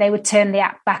which point they would turn the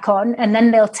app back on, and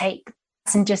then they'll take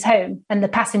passengers home. And the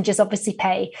passengers obviously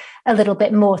pay a little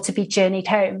bit more to be journeyed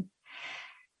home.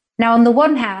 Now, on the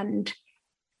one hand,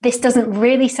 this doesn't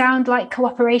really sound like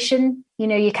cooperation.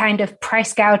 You're kind of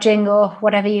price gouging or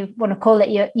whatever you want to call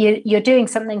it. You're doing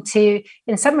something to,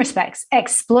 in some respects,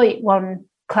 exploit one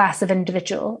class of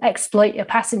individual, exploit your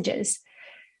passengers.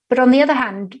 But on the other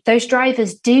hand, those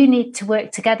drivers do need to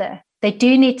work together. They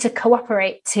do need to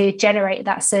cooperate to generate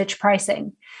that surge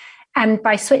pricing. And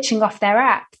by switching off their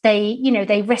app, they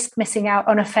risk missing out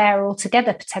on a fare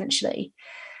altogether, potentially.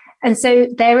 And so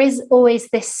there is always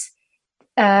this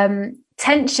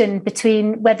tension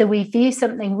between whether we view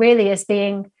something really as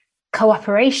being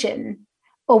cooperation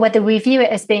or whether we view it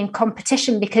as being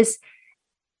competition, because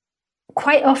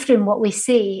quite often what we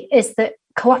see is that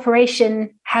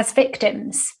cooperation has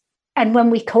victims. And when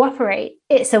we cooperate,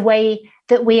 it's a way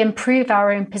that we improve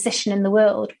our own position in the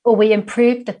world, or we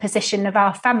improve the position of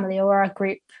our family or our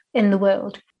group in the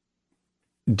world.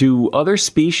 Do other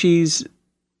species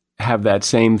have that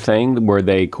same thing where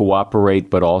they cooperate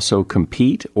but also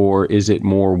compete, or is it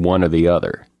more one or the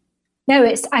other? No,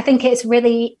 I think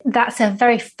that's a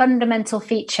very fundamental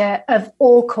feature of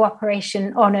all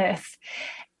cooperation on Earth.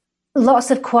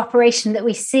 Lots of cooperation that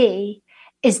we see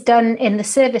is done in the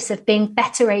service of being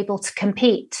better able to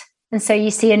compete. And so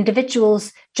you see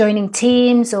individuals joining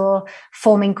teams or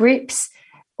forming groups,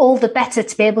 all the better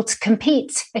to be able to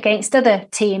compete against other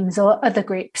teams or other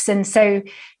groups. And so,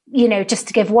 just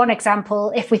to give one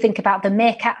example, if we think about the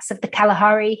meerkats of the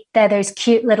Kalahari, they're those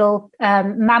cute little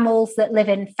mammals that live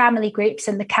in family groups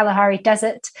in the Kalahari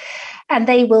Desert, and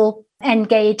they will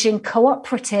engage in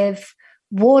cooperative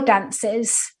war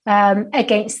dances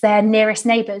against their nearest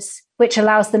neighbors, which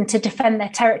allows them to defend their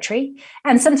territory.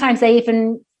 And sometimes they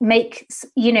even make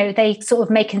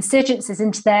insurgencies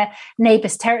into their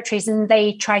neighbors' territories, and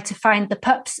they try to find the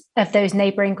pups of those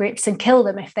neighboring groups and kill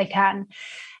them if they can.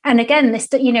 And again, this,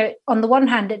 on the one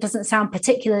hand, it doesn't sound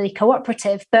particularly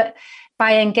cooperative, but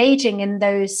by engaging in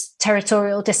those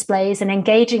territorial displays and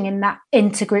engaging in that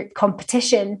intergroup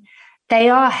competition, they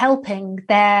are helping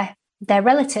their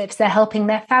relatives, they're helping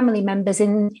their family members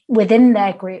within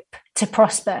their group to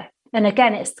prosper. And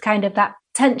again, it's kind of that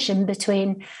tension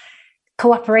between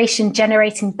cooperation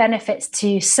generating benefits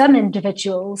to some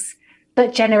individuals,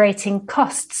 but generating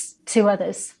costs to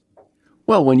others.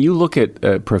 Well, when you look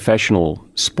at professional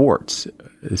sports,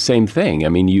 the same thing. I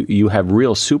mean, you have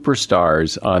real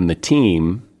superstars on the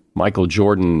team. Michael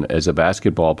Jordan as a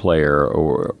basketball player,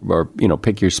 or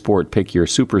pick your sport, pick your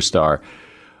superstar.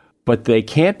 But they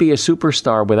can't be a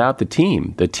superstar without the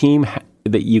team. The team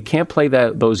that you can't play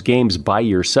those games by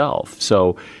yourself.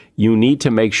 So you need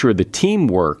to make sure the team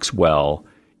works well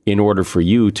in order for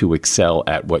you to excel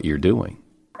at what you're doing.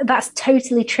 That's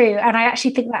totally true. And I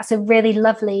actually think that's a really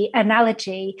lovely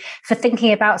analogy for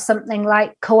thinking about something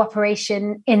like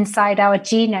cooperation inside our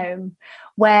genome,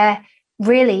 where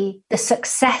really the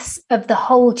success of the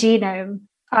whole genome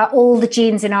are all the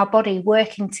genes in our body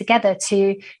working together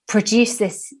to produce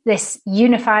this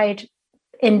unified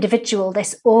individual,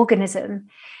 this organism,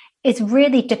 is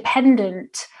really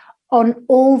dependent on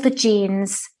all the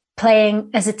genes playing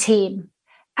as a team,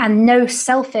 and no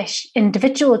selfish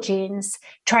individual genes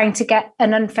trying to get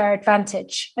an unfair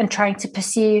advantage and trying to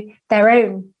pursue their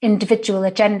own individual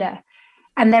agenda.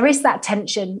 And there is that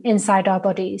tension inside our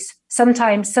bodies.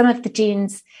 Sometimes some of the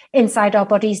genes inside our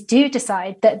bodies do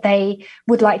decide that they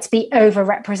would like to be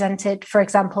overrepresented, for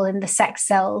example, in the sex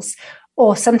cells.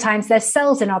 Or sometimes there's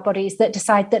cells in our bodies that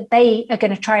decide that they are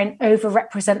going to try and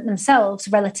overrepresent themselves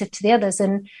relative to the others.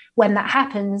 And when that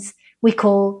happens,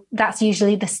 that's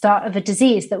usually the start of a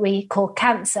disease that we call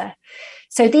cancer.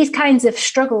 So these kinds of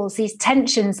struggles, these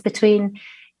tensions between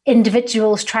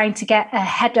individuals trying to get a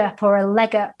head up or a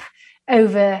leg up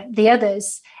over the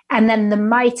others, and then the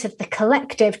might of the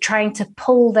collective trying to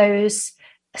pull those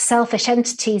selfish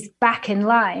entities back in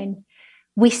line,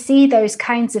 we see those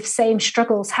kinds of same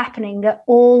struggles happening at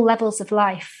all levels of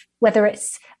life, whether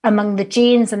it's among the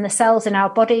genes and the cells in our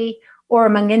body or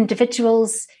among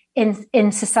individuals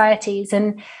in societies.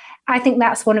 And I think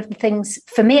that's one of the things,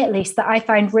 for me at least, that I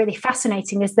find really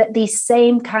fascinating, is that these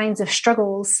same kinds of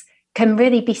struggles can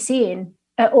really be seen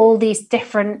at all these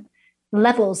different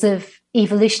levels of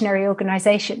evolutionary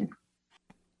organization.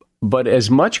 But as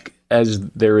much as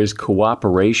there is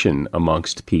cooperation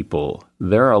amongst people,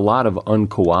 there are a lot of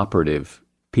uncooperative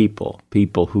people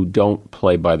who don't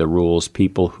play by the rules,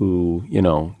 people who,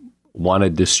 want to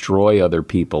destroy other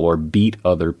people or beat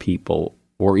other people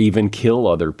or even kill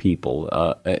other people.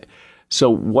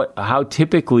 So how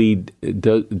typically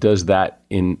does that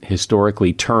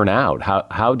historically turn out?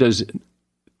 How does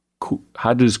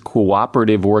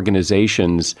cooperative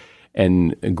organizations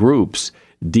and groups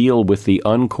deal with the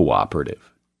uncooperative?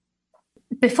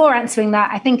 Before answering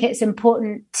that, I think it's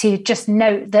important to just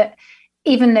note that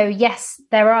even though, yes,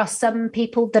 there are some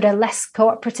people that are less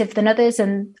cooperative than others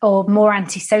or more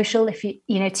antisocial, if you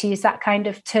to use that kind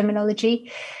of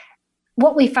terminology,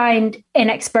 what we find in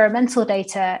experimental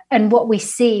data and what we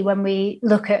see when we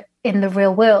look at in the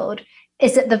real world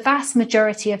is that the vast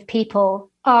majority of people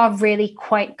are really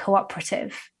quite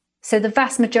cooperative. So the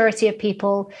vast majority of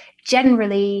people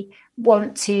generally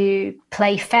want to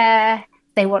play fair,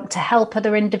 they want to help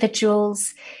other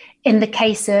individuals. In the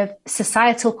case of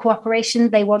societal cooperation,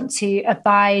 they want to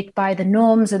abide by the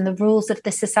norms and the rules of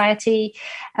the society.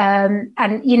 And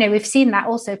we've seen that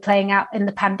also playing out in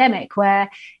the pandemic, where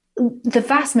the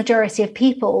vast majority of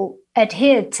people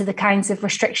adhered to the kinds of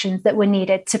restrictions that were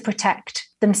needed to protect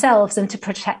themselves and to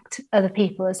protect other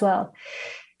people as well.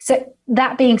 So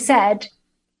that being said,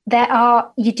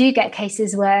 you do get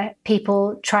cases where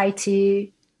people try to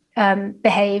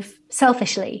behave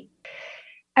selfishly.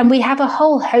 And we have a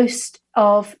whole host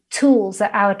of tools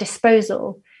at our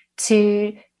disposal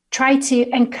to try to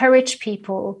encourage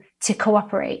people to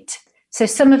cooperate. So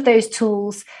some of those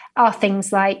tools are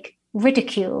things like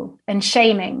ridicule and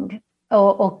shaming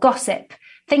or gossip,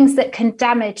 things that can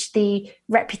damage the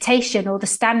reputation or the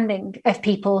standing of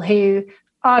people who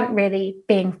aren't really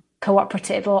being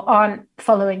cooperative or aren't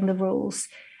following the rules.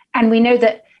 And we know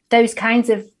that those kinds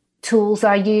of tools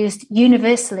are used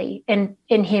universally in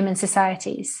human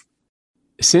societies.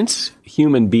 Since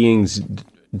human beings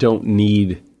don't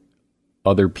need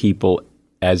other people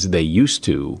as they used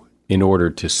to in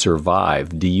order to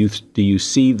survive, do you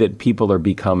see that people are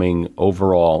becoming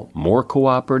overall more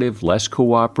cooperative, less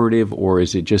cooperative, or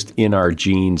is it just in our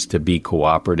genes to be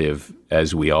cooperative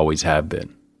as we always have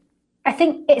been? I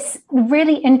think it's a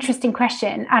really interesting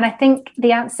question. And I think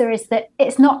the answer is that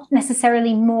it's not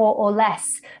necessarily more or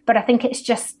less, but I think it's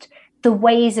just the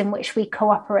ways in which we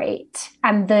cooperate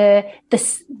and the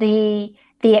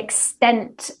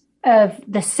extent of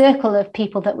the circle of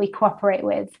people that we cooperate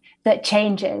with that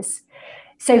changes.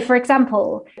 So, for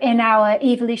example, in our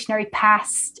evolutionary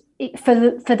past, for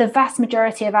the vast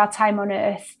majority of our time on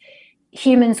Earth,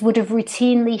 humans would have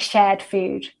routinely shared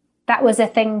food. That was a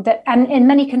thing and in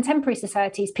many contemporary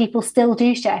societies, people still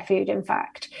do share food, in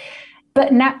fact.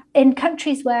 But now, in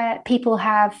countries where people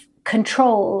have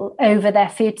control over their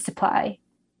food supply,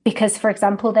 because, for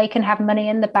example, they can have money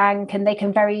in the bank and they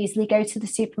can very easily go to the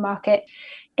supermarket,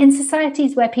 In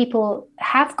societies where people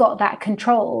have got that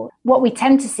control, what we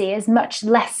tend to see is much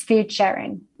less food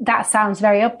sharing. That sounds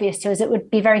very obvious to us. It would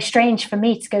be very strange for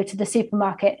me to go to the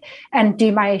supermarket and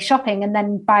do my shopping and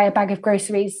then buy a bag of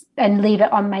groceries and leave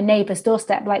it on my neighbour's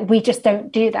doorstep. Like, we just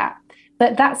don't do that.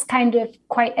 But that's kind of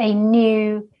quite a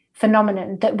new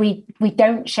phenomenon, that we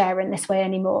don't share in this way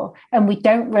anymore. And we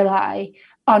don't rely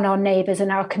on our neighbours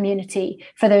and our community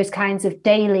for those kinds of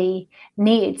daily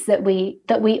needs that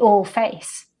we all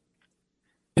face.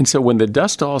 And so when the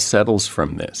dust all settles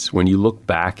from this, when you look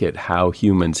back at how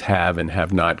humans have and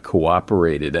have not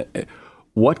cooperated,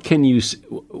 what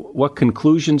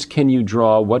conclusions can you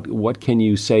draw? What can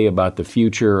you say about the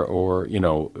future? Or,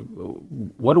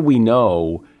 what do we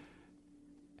know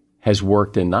has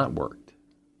worked and not worked?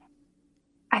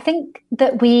 I think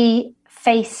that we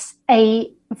face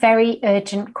a very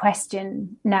urgent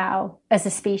question now as a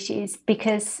species,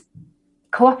 because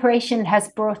cooperation has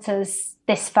brought us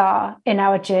this far in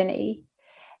our journey.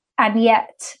 And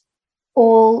yet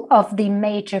all of the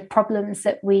major problems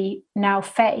that we now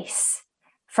face,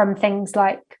 from things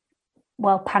like,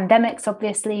 pandemics,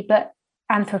 obviously, but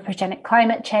anthropogenic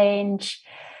climate change,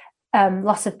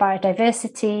 loss of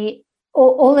biodiversity,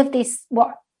 all of these,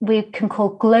 what we can call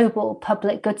global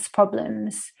public goods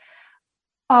problems,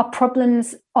 are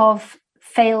problems of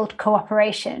failed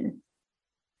cooperation.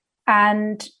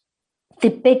 And the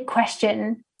big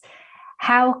question,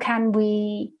 how can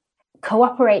we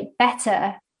cooperate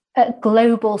better at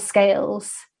global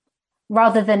scales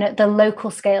rather than at the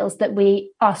local scales that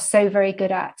we are so very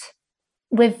good at?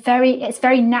 It's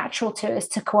very natural to us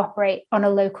to cooperate on a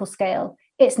local scale.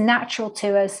 It's natural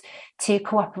to us to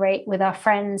cooperate with our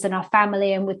friends and our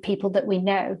family and with people that we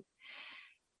know.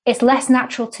 It's less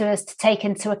natural to us to take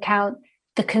into account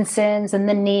the concerns and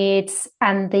the needs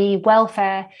and the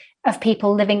welfare of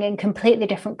people living in completely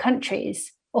different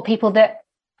countries, or people that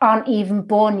aren't even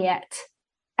born yet.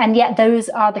 And yet those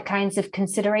are the kinds of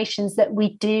considerations that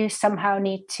we do somehow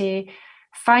need to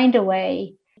find a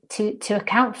way to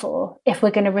account for if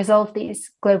we're going to resolve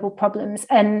these global problems.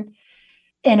 And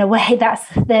in a way, that's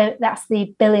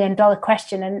the billion-dollar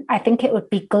question. And I think it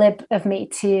would be glib of me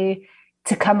to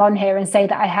come on here and say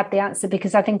that I had the answer,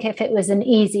 because I think if there was an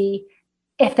easy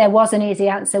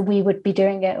answer, we would be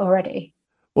doing it already.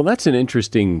 Well, that's an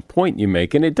interesting point you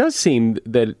make. And it does seem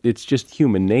that it's just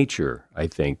human nature, I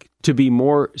think, to be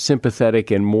more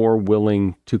sympathetic and more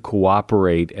willing to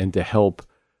cooperate and to help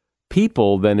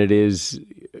people than it is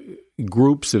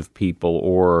groups of people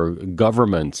or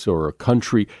governments or a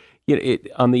country.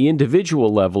 On the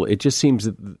individual level, it just seems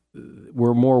that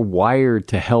we're more wired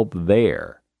to help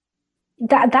there.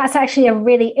 That's actually a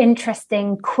really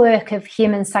interesting quirk of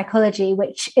human psychology,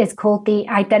 which is called the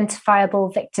identifiable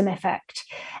victim effect.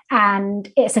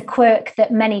 And it's a quirk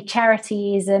that many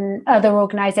charities and other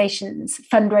organizations,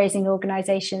 fundraising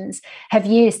organizations, have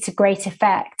used to great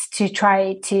effect to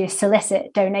try to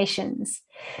solicit donations.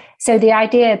 So the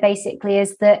idea basically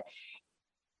is that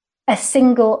a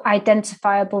single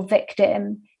identifiable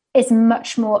victim is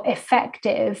much more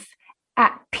effective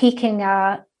at piquing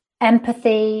our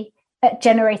empathy, at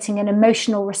generating an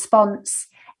emotional response,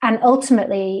 and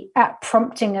ultimately at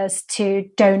prompting us to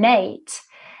donate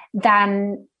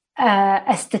than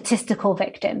a statistical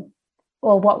victim.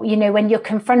 Or when you're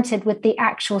confronted with the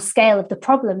actual scale of the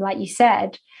problem, like you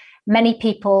said, many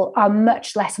people are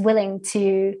much less willing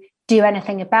to do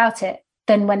anything about it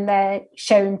than when they're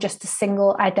shown just a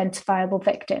single identifiable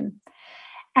victim.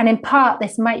 And in part,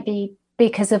 this might be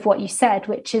because of what you said,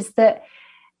 which is that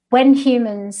when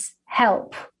humans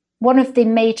help, one of the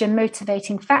major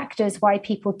motivating factors why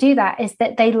people do that is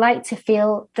that they like to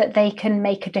feel that they can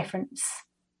make a difference.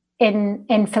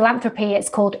 In philanthropy, it's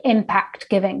called impact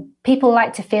giving. People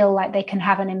like to feel like they can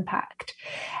have an impact.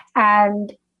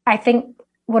 And I think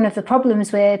one of the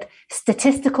problems with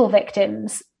statistical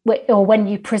victims, or when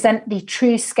you present the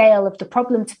true scale of the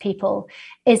problem to people,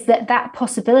 is that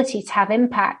possibility to have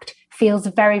impact feels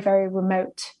very, very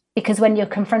remote. Because when you're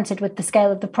confronted with the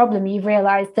scale of the problem, you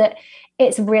realize that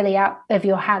it's really out of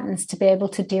your hands to be able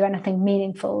to do anything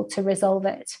meaningful to resolve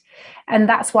it. And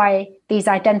that's why these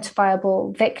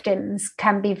identifiable victims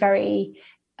can be very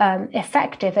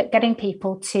effective at getting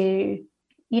people to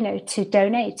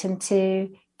donate and to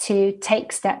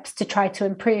take steps to try to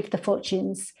improve the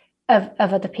fortunes of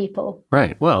other people.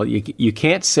 Right. Well, you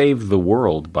can't save the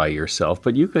world by yourself,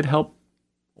 but you could help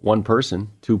one person,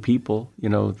 two people,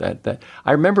 that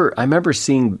I remember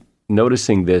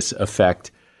noticing this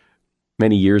effect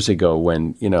many years ago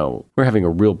when, we're having a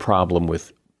real problem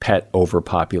with pet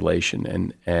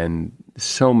overpopulation and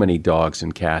so many dogs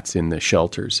and cats in the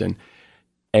shelters.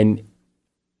 And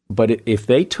But if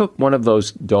they took one of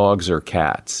those dogs or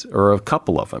cats, or a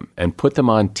couple of them, and put them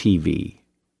on TV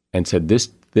and said,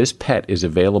 this pet is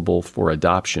available for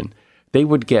adoption, they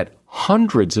would get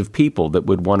hundreds of people that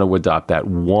would want to adopt that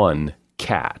one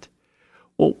cat.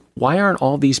 Well, why aren't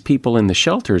all these people in the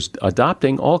shelters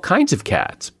adopting all kinds of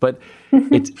cats? But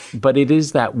it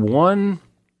is that one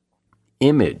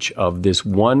image of this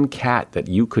one cat that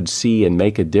you could see and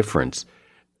make a difference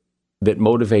that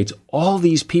motivates all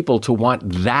these people to want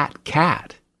that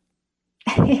cat.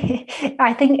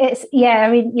 I think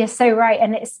you're so right.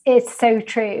 And it's so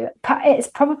true. It's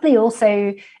probably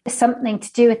also something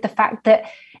to do with the fact that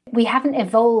we haven't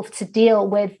evolved to deal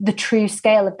with the true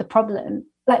scale of the problem.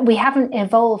 Like, we haven't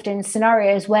evolved in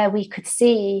scenarios where we could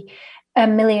see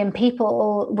 1 million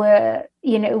people were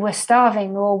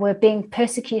starving or were being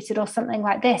persecuted or something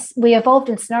like this. We evolved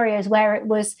in scenarios where it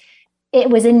was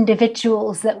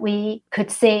individuals that we could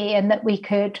see and that we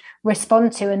could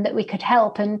respond to and that we could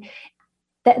help. And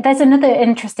there's another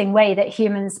interesting way that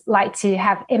humans like to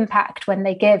have impact when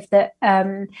they give, that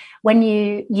when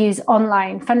you use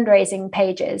online fundraising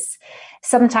pages,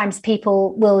 sometimes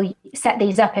people will set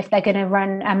these up if they're going to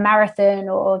run a marathon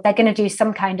or they're going to do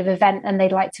some kind of event and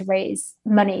they'd like to raise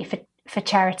money for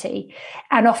charity.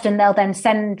 And often they'll then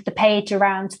send the page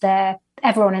around to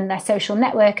everyone in their social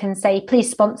network and say, please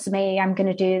sponsor me, I'm going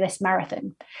to do this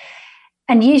marathon.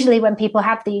 And usually when people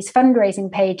have these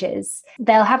fundraising pages,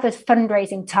 they'll have a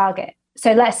fundraising target.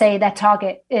 So let's say their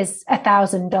target is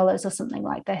 $1,000 or something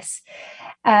like this.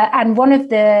 And one of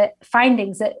the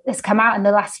findings that has come out in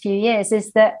the last few years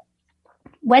is that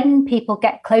when people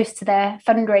get close to their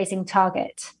fundraising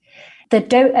target,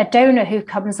 a donor who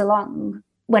comes along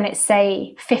when it's,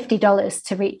 say, $50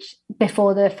 to reach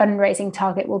before the fundraising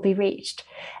target will be reached,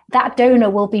 that donor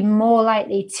will be more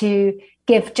likely to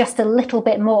give just a little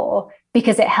bit more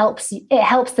because it helps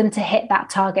them to hit that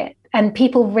target. And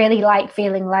people really like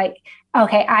feeling like,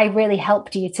 okay, I really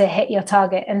helped you to hit your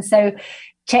target. And so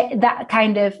that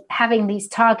kind of having these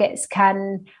targets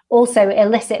can also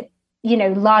elicit,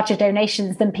 larger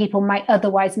donations than people might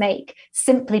otherwise make,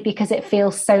 simply because it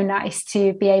feels so nice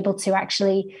to be able to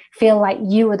actually feel like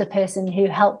you were the person who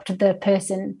helped the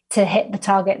person to hit the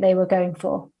target they were going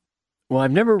for. Well,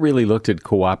 I've never really looked at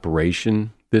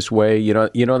cooperation this way. You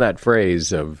know that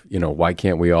phrase of, why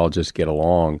can't we all just get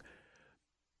along?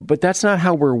 But that's not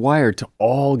how we're wired to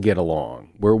all get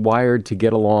along. We're wired to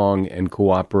get along and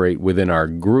cooperate within our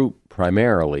group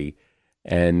primarily,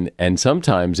 and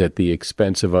sometimes at the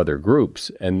expense of other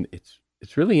groups. And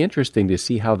it's really interesting to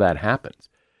see how that happens.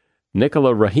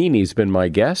 Nicola Rahini's been my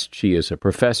guest. She is a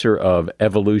professor of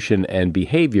evolution and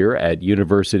behavior at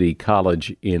University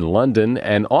College in London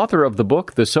and author of the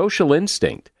book, The Social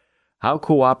Instinct: How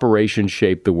Cooperation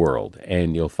Shaped the World.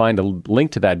 And you'll find a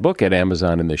link to that book at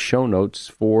Amazon in the show notes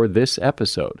for this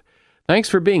episode. Thanks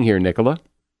for being here, Nicola.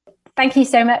 Thank you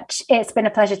so much. It's been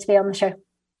a pleasure to be on the show.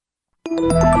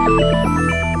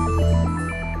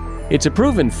 It's a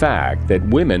proven fact that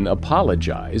women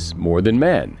apologize more than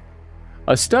men.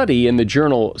 A study in the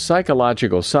journal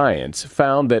Psychological Science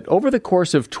found that over the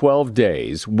course of 12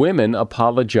 days, women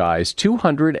apologized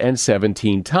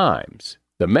 217 times.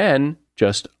 The men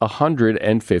just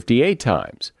 158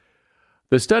 times.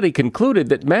 The study concluded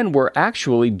that men were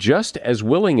actually just as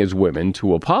willing as women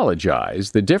to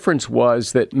apologize. The difference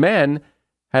was that men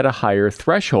had a higher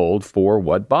threshold for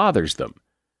what bothers them.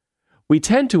 We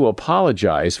tend to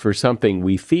apologize for something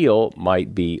we feel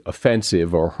might be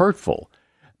offensive or hurtful.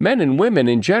 Men and women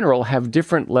in general have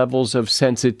different levels of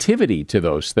sensitivity to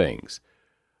those things.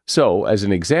 So, as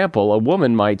an example, a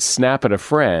woman might snap at a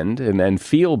friend and then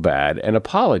feel bad and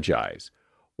apologize,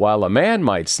 while a man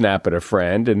might snap at a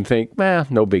friend and think,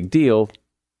 no big deal,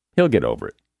 he'll get over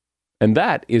it. And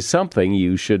that is something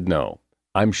you should know.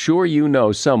 I'm sure you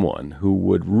know someone who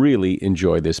would really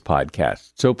enjoy this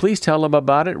podcast. So please tell them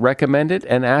about it, recommend it,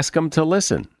 and ask them to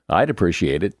listen. I'd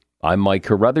appreciate it. I'm Mike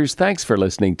Carruthers. Thanks for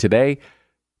listening today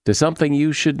to Something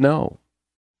You Should Know.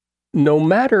 No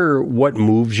matter what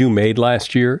moves you made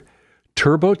last year,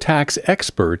 TurboTax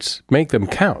experts make them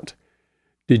count.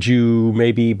 Did you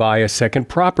maybe buy a second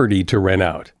property to rent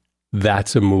out?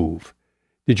 That's a move.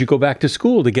 Did you go back to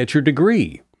school to get your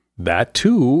degree? That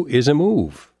too is a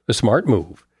move. A smart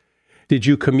move. Did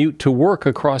you commute to work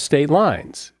across state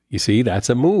lines? You see, that's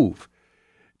a move.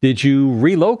 Did you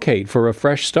relocate for a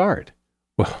fresh start?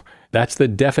 Well, that's the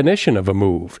definition of a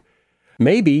move.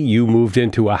 Maybe you moved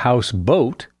into a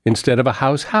houseboat instead of a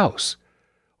house.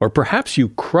 Or perhaps you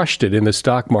crushed it in the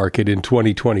stock market in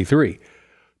 2023.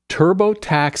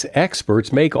 TurboTax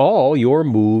experts make all your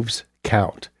moves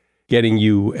count. getting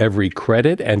you every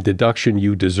credit and deduction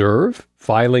you deserve,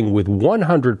 filing with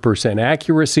 100%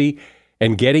 accuracy,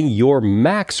 and getting your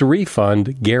max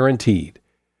refund guaranteed.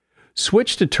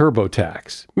 Switch to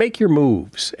TurboTax, make your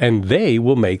moves, and they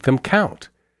will make them count.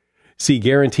 See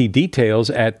guarantee details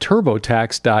at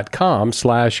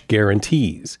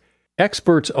turbotax.com/guarantees.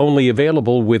 Experts only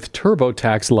available with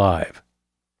TurboTax Live.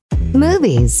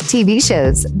 Movies, TV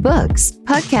shows, books,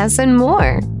 podcasts, and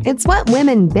more. It's What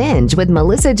Women Binge with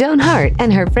Melissa Joan Hart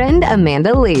and her friend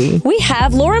Amanda Lee. We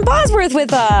have Lauren Bosworth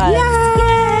with us.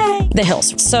 Yay! The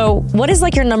Hills. So what is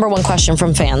like your number one question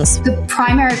from fans? The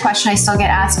primary question I still get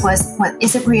asked was, "What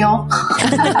is it real?"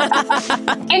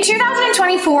 In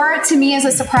 2024, to me, is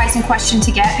a surprising question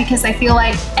to get because I feel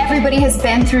like everybody has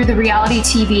been through the reality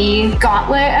TV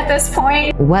gauntlet at this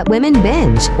point. What Women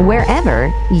Binge,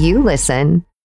 wherever you listen.